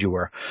pretended you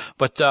were.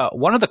 But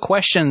one of the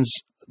questions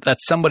that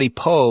somebody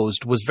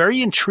posed was very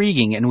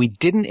intriguing, and we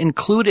didn't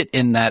include it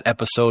in that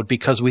episode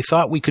because we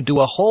thought we could do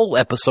a whole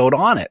episode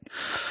on it.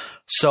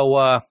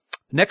 So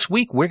next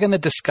week, we're going to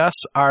discuss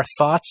our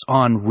thoughts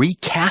on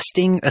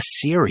recasting a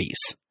series.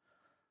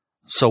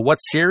 So what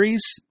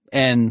series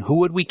and who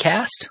would we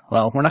cast?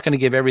 Well, we're not going to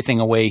give everything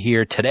away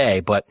here today,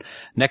 but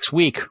next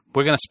week,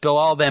 we're going to spill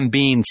all them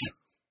beans.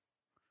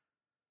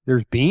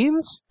 There's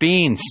beans?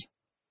 Beans.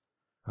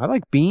 I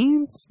like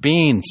beans.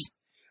 Beans.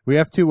 We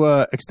have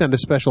to extend a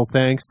special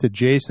thanks to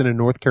Jason in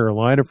North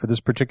Carolina for this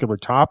particular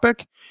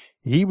topic.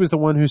 He was the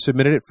one who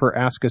submitted it for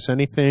Ask Us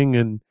Anything,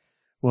 and,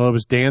 well, it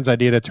was Dan's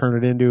idea to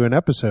turn it into an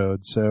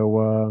episode.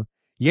 So,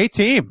 yay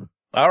team.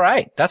 All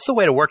right. That's the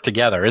way to work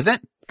together, isn't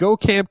it? Go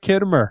Camp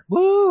Kittimer.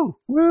 Woo!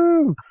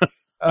 Woo!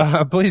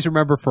 Please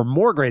remember, for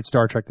more great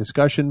Star Trek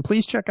discussion,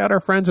 please check out our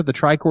friends at the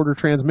Tricorder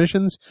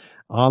Transmissions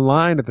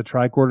online at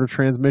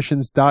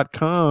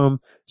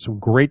thetricordertransmissions.com. Some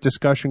great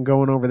discussion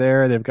going over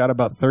there. They've got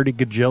about 30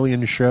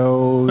 gajillion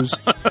shows.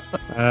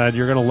 And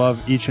you're going to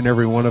love each and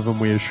every one of them,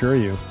 we assure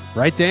you.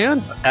 Right,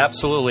 Dan?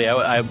 Absolutely.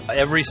 I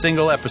every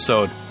single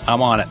episode,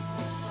 I'm on it.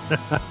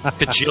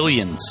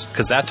 Gajillions,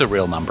 because that's a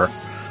real number.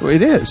 Well,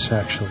 it is,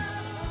 actually.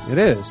 It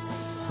is.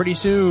 Pretty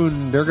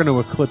soon, they're going to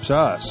eclipse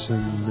us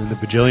in the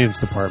bajillions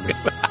department.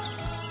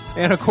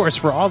 And, of course,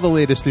 for all the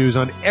latest news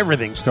on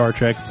everything Star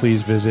Trek,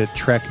 please visit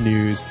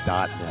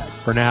treknews.net.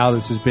 For now,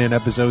 this has been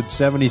episode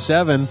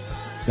 77.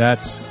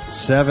 That's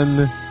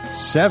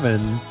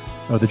 77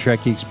 of the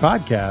Trek Geeks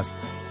podcast.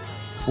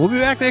 We'll be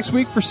back next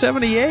week for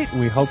 78, and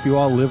we hope you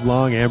all live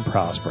long and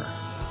prosper.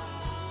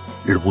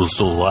 It was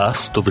the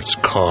last of its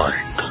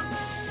kind.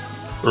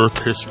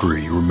 Earth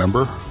history,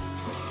 remember?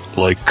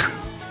 like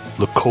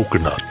the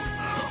coconut.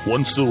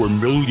 Once there were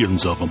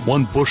millions of them.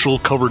 One bushel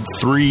covered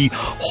 3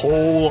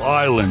 whole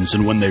islands,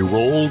 and when they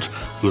rolled,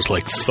 it was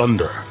like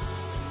thunder.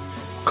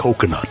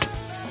 Coconut.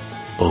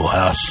 The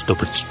last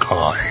of its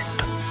kind.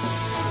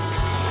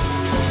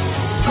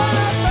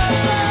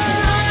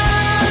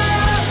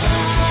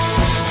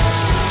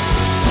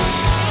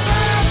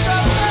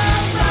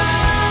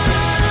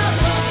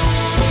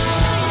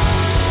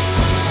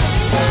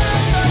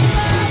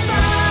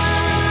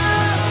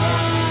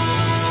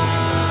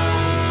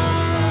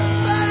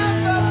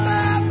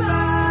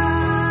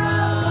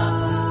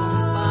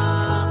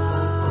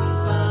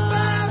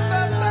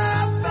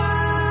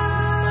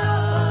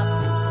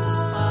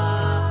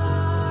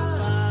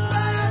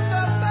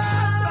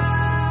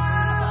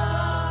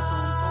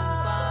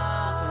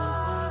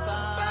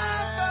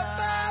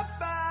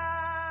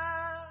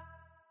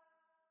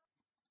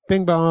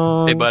 Bing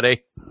bong. Hey,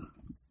 buddy.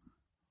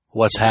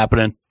 What's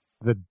happening?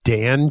 The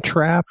Dan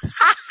trap?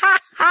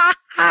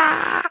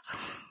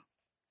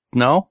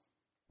 No?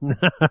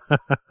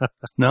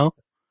 No?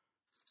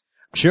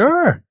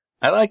 Sure.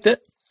 I liked it.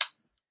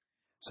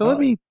 So let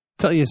me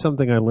tell you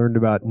something I learned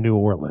about New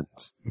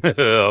Orleans.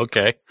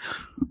 Okay.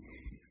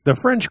 The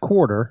French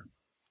Quarter,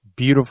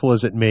 beautiful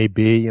as it may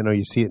be,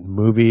 you see it in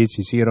movies,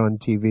 you see it on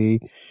TV.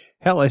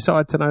 Hell, I saw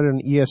it tonight on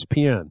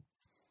ESPN.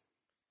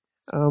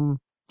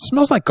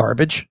 Smells like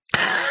garbage.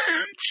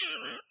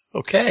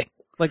 Okay.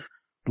 Like,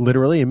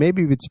 literally, and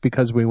maybe it's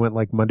because we went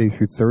like Monday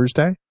through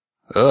Thursday.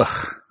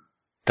 Ugh.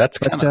 That's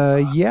kind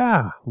of...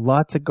 yeah,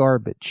 lots of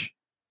garbage.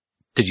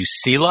 Did you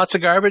see lots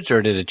of garbage,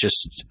 or did it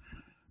just...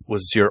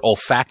 Was your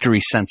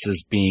olfactory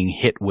senses being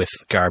hit with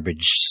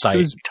garbage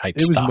type stuff?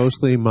 It was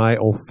mostly my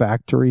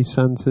olfactory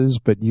senses,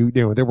 but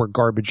there were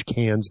garbage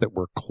cans that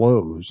were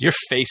closed. Your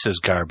face is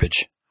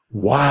garbage.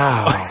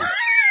 Wow.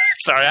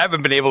 Sorry, I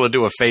haven't been able to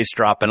do a face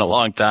drop in a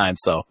long time,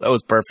 so that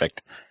was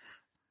perfect.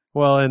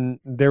 Well, and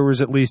there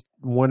was at least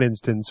one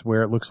instance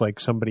where it looks like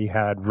somebody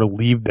had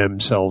relieved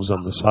themselves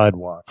on the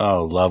sidewalk.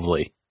 Oh,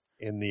 lovely.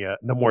 In the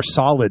more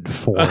solid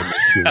form,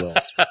 if you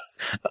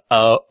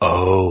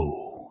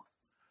will.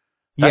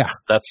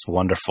 That's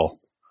wonderful.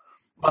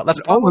 Well,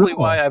 that's probably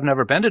why I've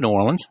never been to New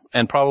Orleans,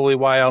 and probably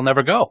why I'll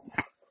never go.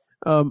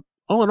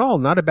 All in all,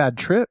 not a bad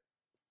trip.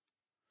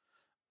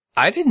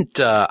 I didn't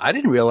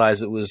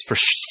realize it was for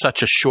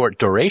such a short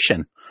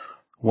duration.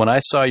 When I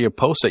saw your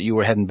post that you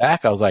were heading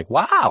back, I was like,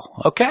 wow,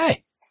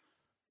 okay.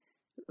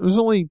 It was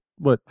only,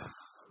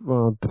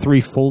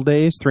 3 full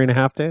days,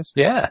 3.5 days?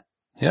 Yeah.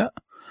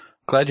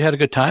 Glad you had a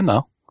good time,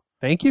 though.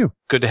 Thank you.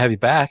 Good to have you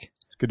back.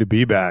 It's good to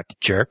be back.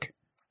 Jerk.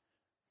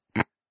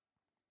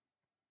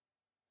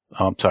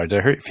 Oh, I'm sorry. Did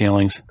I hurt your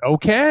feelings?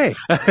 Okay.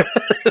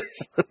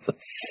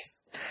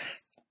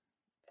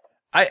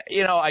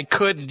 I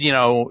could,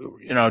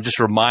 just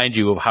remind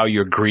you of how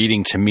your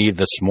greeting to me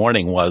this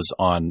morning was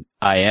on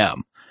I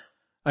Am.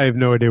 I have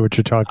no idea what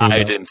you're talking about.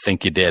 I didn't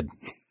think you did.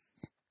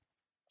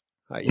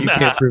 You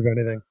can't prove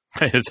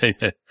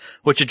anything.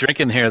 What you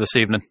drinking here this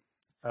evening?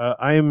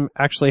 I'm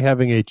actually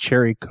having a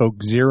Cherry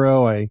Coke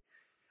Zero. I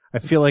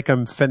feel like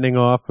I'm fending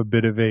off a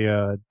bit of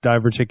a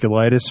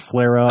diverticulitis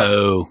flare up.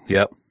 Oh,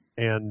 yep.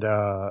 And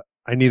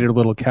I needed a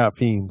little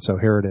caffeine, so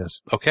here it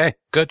is. Okay,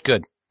 good.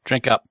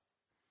 Drink up.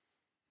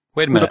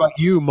 Wait a minute. What about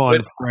you,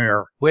 mon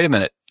frere? Wait a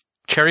minute.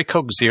 Cherry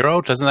Coke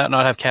Zero, doesn't that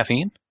not have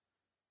caffeine?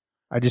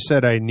 I just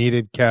said I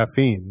needed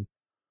caffeine.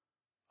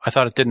 I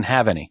thought it didn't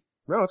have any.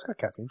 No, it's got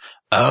caffeine.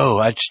 Oh,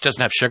 it just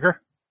doesn't have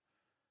sugar?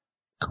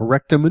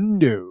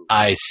 Correctamundo.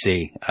 I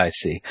see.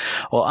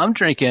 Well, I'm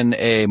drinking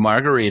a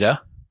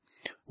margarita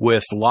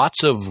with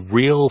lots of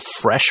real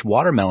fresh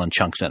watermelon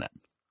chunks in it.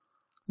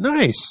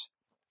 Nice.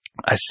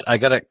 I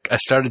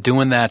started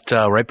doing that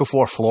right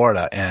before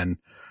Florida, and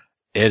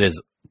it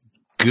is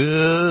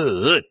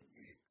good.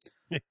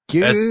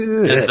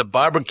 Good. As the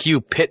barbecue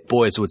pit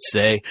boys would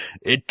say,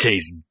 it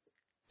tastes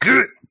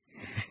good.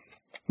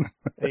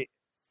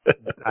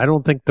 I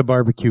don't think the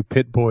barbecue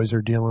pit boys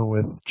are dealing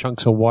with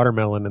chunks of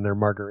watermelon in their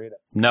margarita.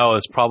 No,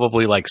 it's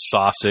probably like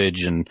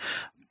sausage and,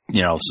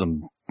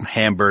 some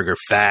hamburger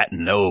fat,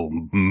 and oh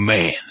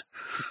man.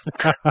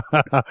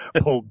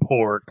 Pulled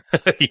pork.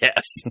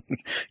 Yes.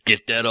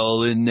 Get that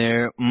all in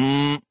there.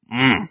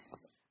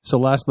 So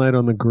last night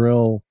on the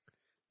grill,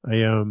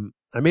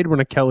 I made one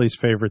of Kelly's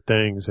favorite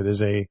things. It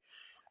is a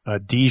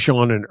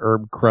Dijon and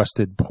herb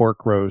crusted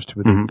pork roast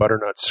with a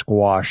butternut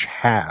squash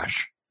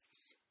hash.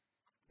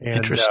 And,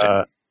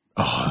 interesting.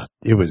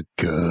 It was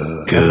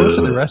good. Most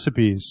of the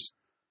recipes,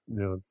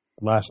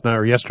 last night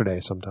or yesterday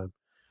sometime.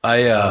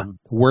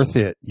 Worth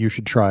it. You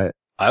should try it.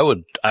 I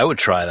would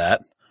try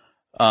that.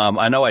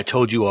 I know I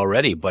told you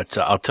already, but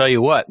I'll tell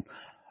you what.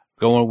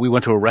 We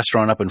went to a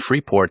restaurant up in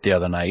Freeport the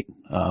other night.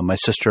 My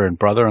sister and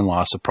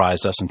brother-in-law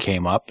surprised us and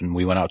came up, and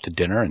we went out to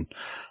dinner, and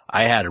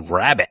I had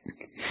rabbit.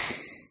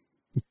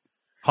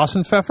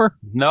 Hassenpfeffer?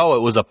 No,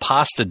 it was a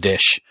pasta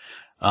dish,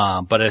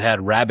 but it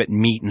had rabbit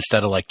meat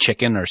instead of like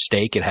chicken or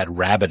steak. It had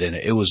rabbit in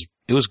it. It was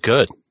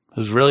good. It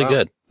was really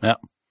good. Yeah.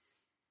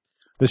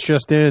 This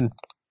just in.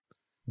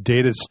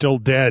 Data's still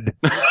dead.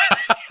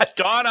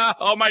 Donna!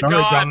 Oh my Sorry,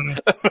 God! Donna.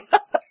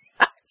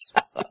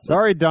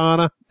 Sorry,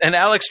 Donna. And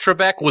Alex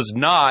Trebek was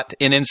not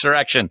in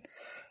Insurrection.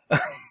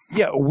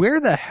 Yeah, where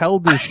the hell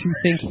does she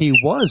think he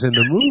was in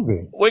the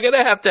movie? We're going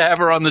to have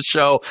her on the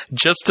show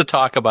just to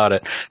talk about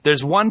it.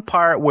 There's one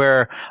part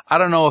where I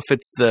don't know if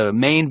it's the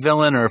main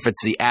villain or if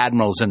it's the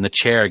admiral's in the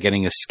chair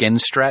getting his skin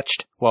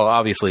stretched. Well,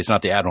 obviously it's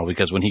not the admiral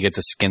because when he gets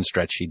his skin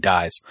stretched, he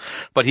dies.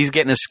 But he's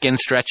getting his skin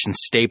stretched and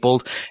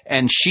stapled.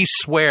 And she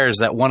swears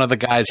that one of the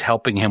guys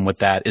helping him with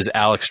that is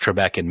Alex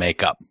Trebek in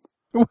makeup.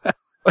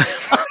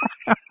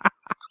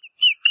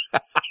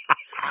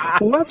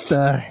 What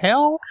the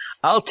hell?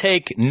 I'll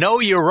take No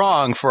You're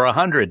Wrong for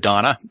 100,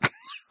 Donna.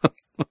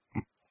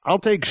 I'll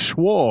take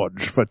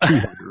Schwartz for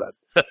 200.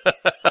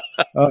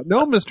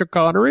 No, Mr.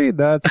 Connery,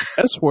 that's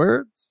S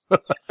words. One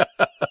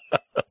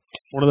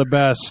of the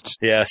best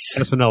Yes.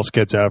 SNL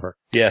skits ever.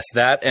 Yes,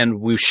 that, and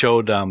we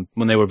showed,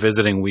 when they were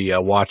visiting, we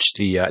watched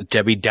the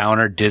Debbie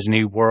Downer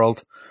Disney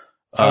World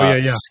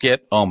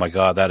skit. Oh my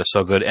God, that is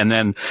so good. And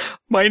then,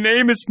 my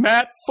name is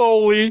Matt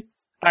Foley.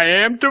 I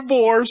am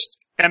divorced,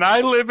 and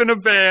I live in a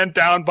van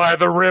down by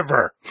the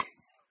river.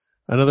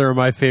 Another of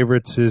my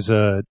favorites is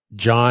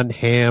John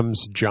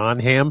Hamm's John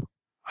Hamm.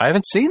 I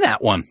haven't seen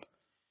that one.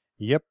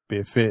 Yep,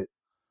 if it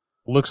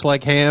looks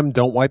like ham,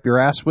 don't wipe your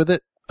ass with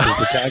it, is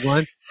the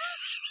tagline.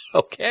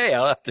 Okay,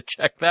 I'll have to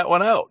check that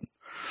one out.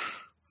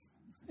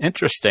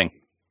 Interesting.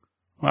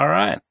 All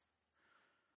right.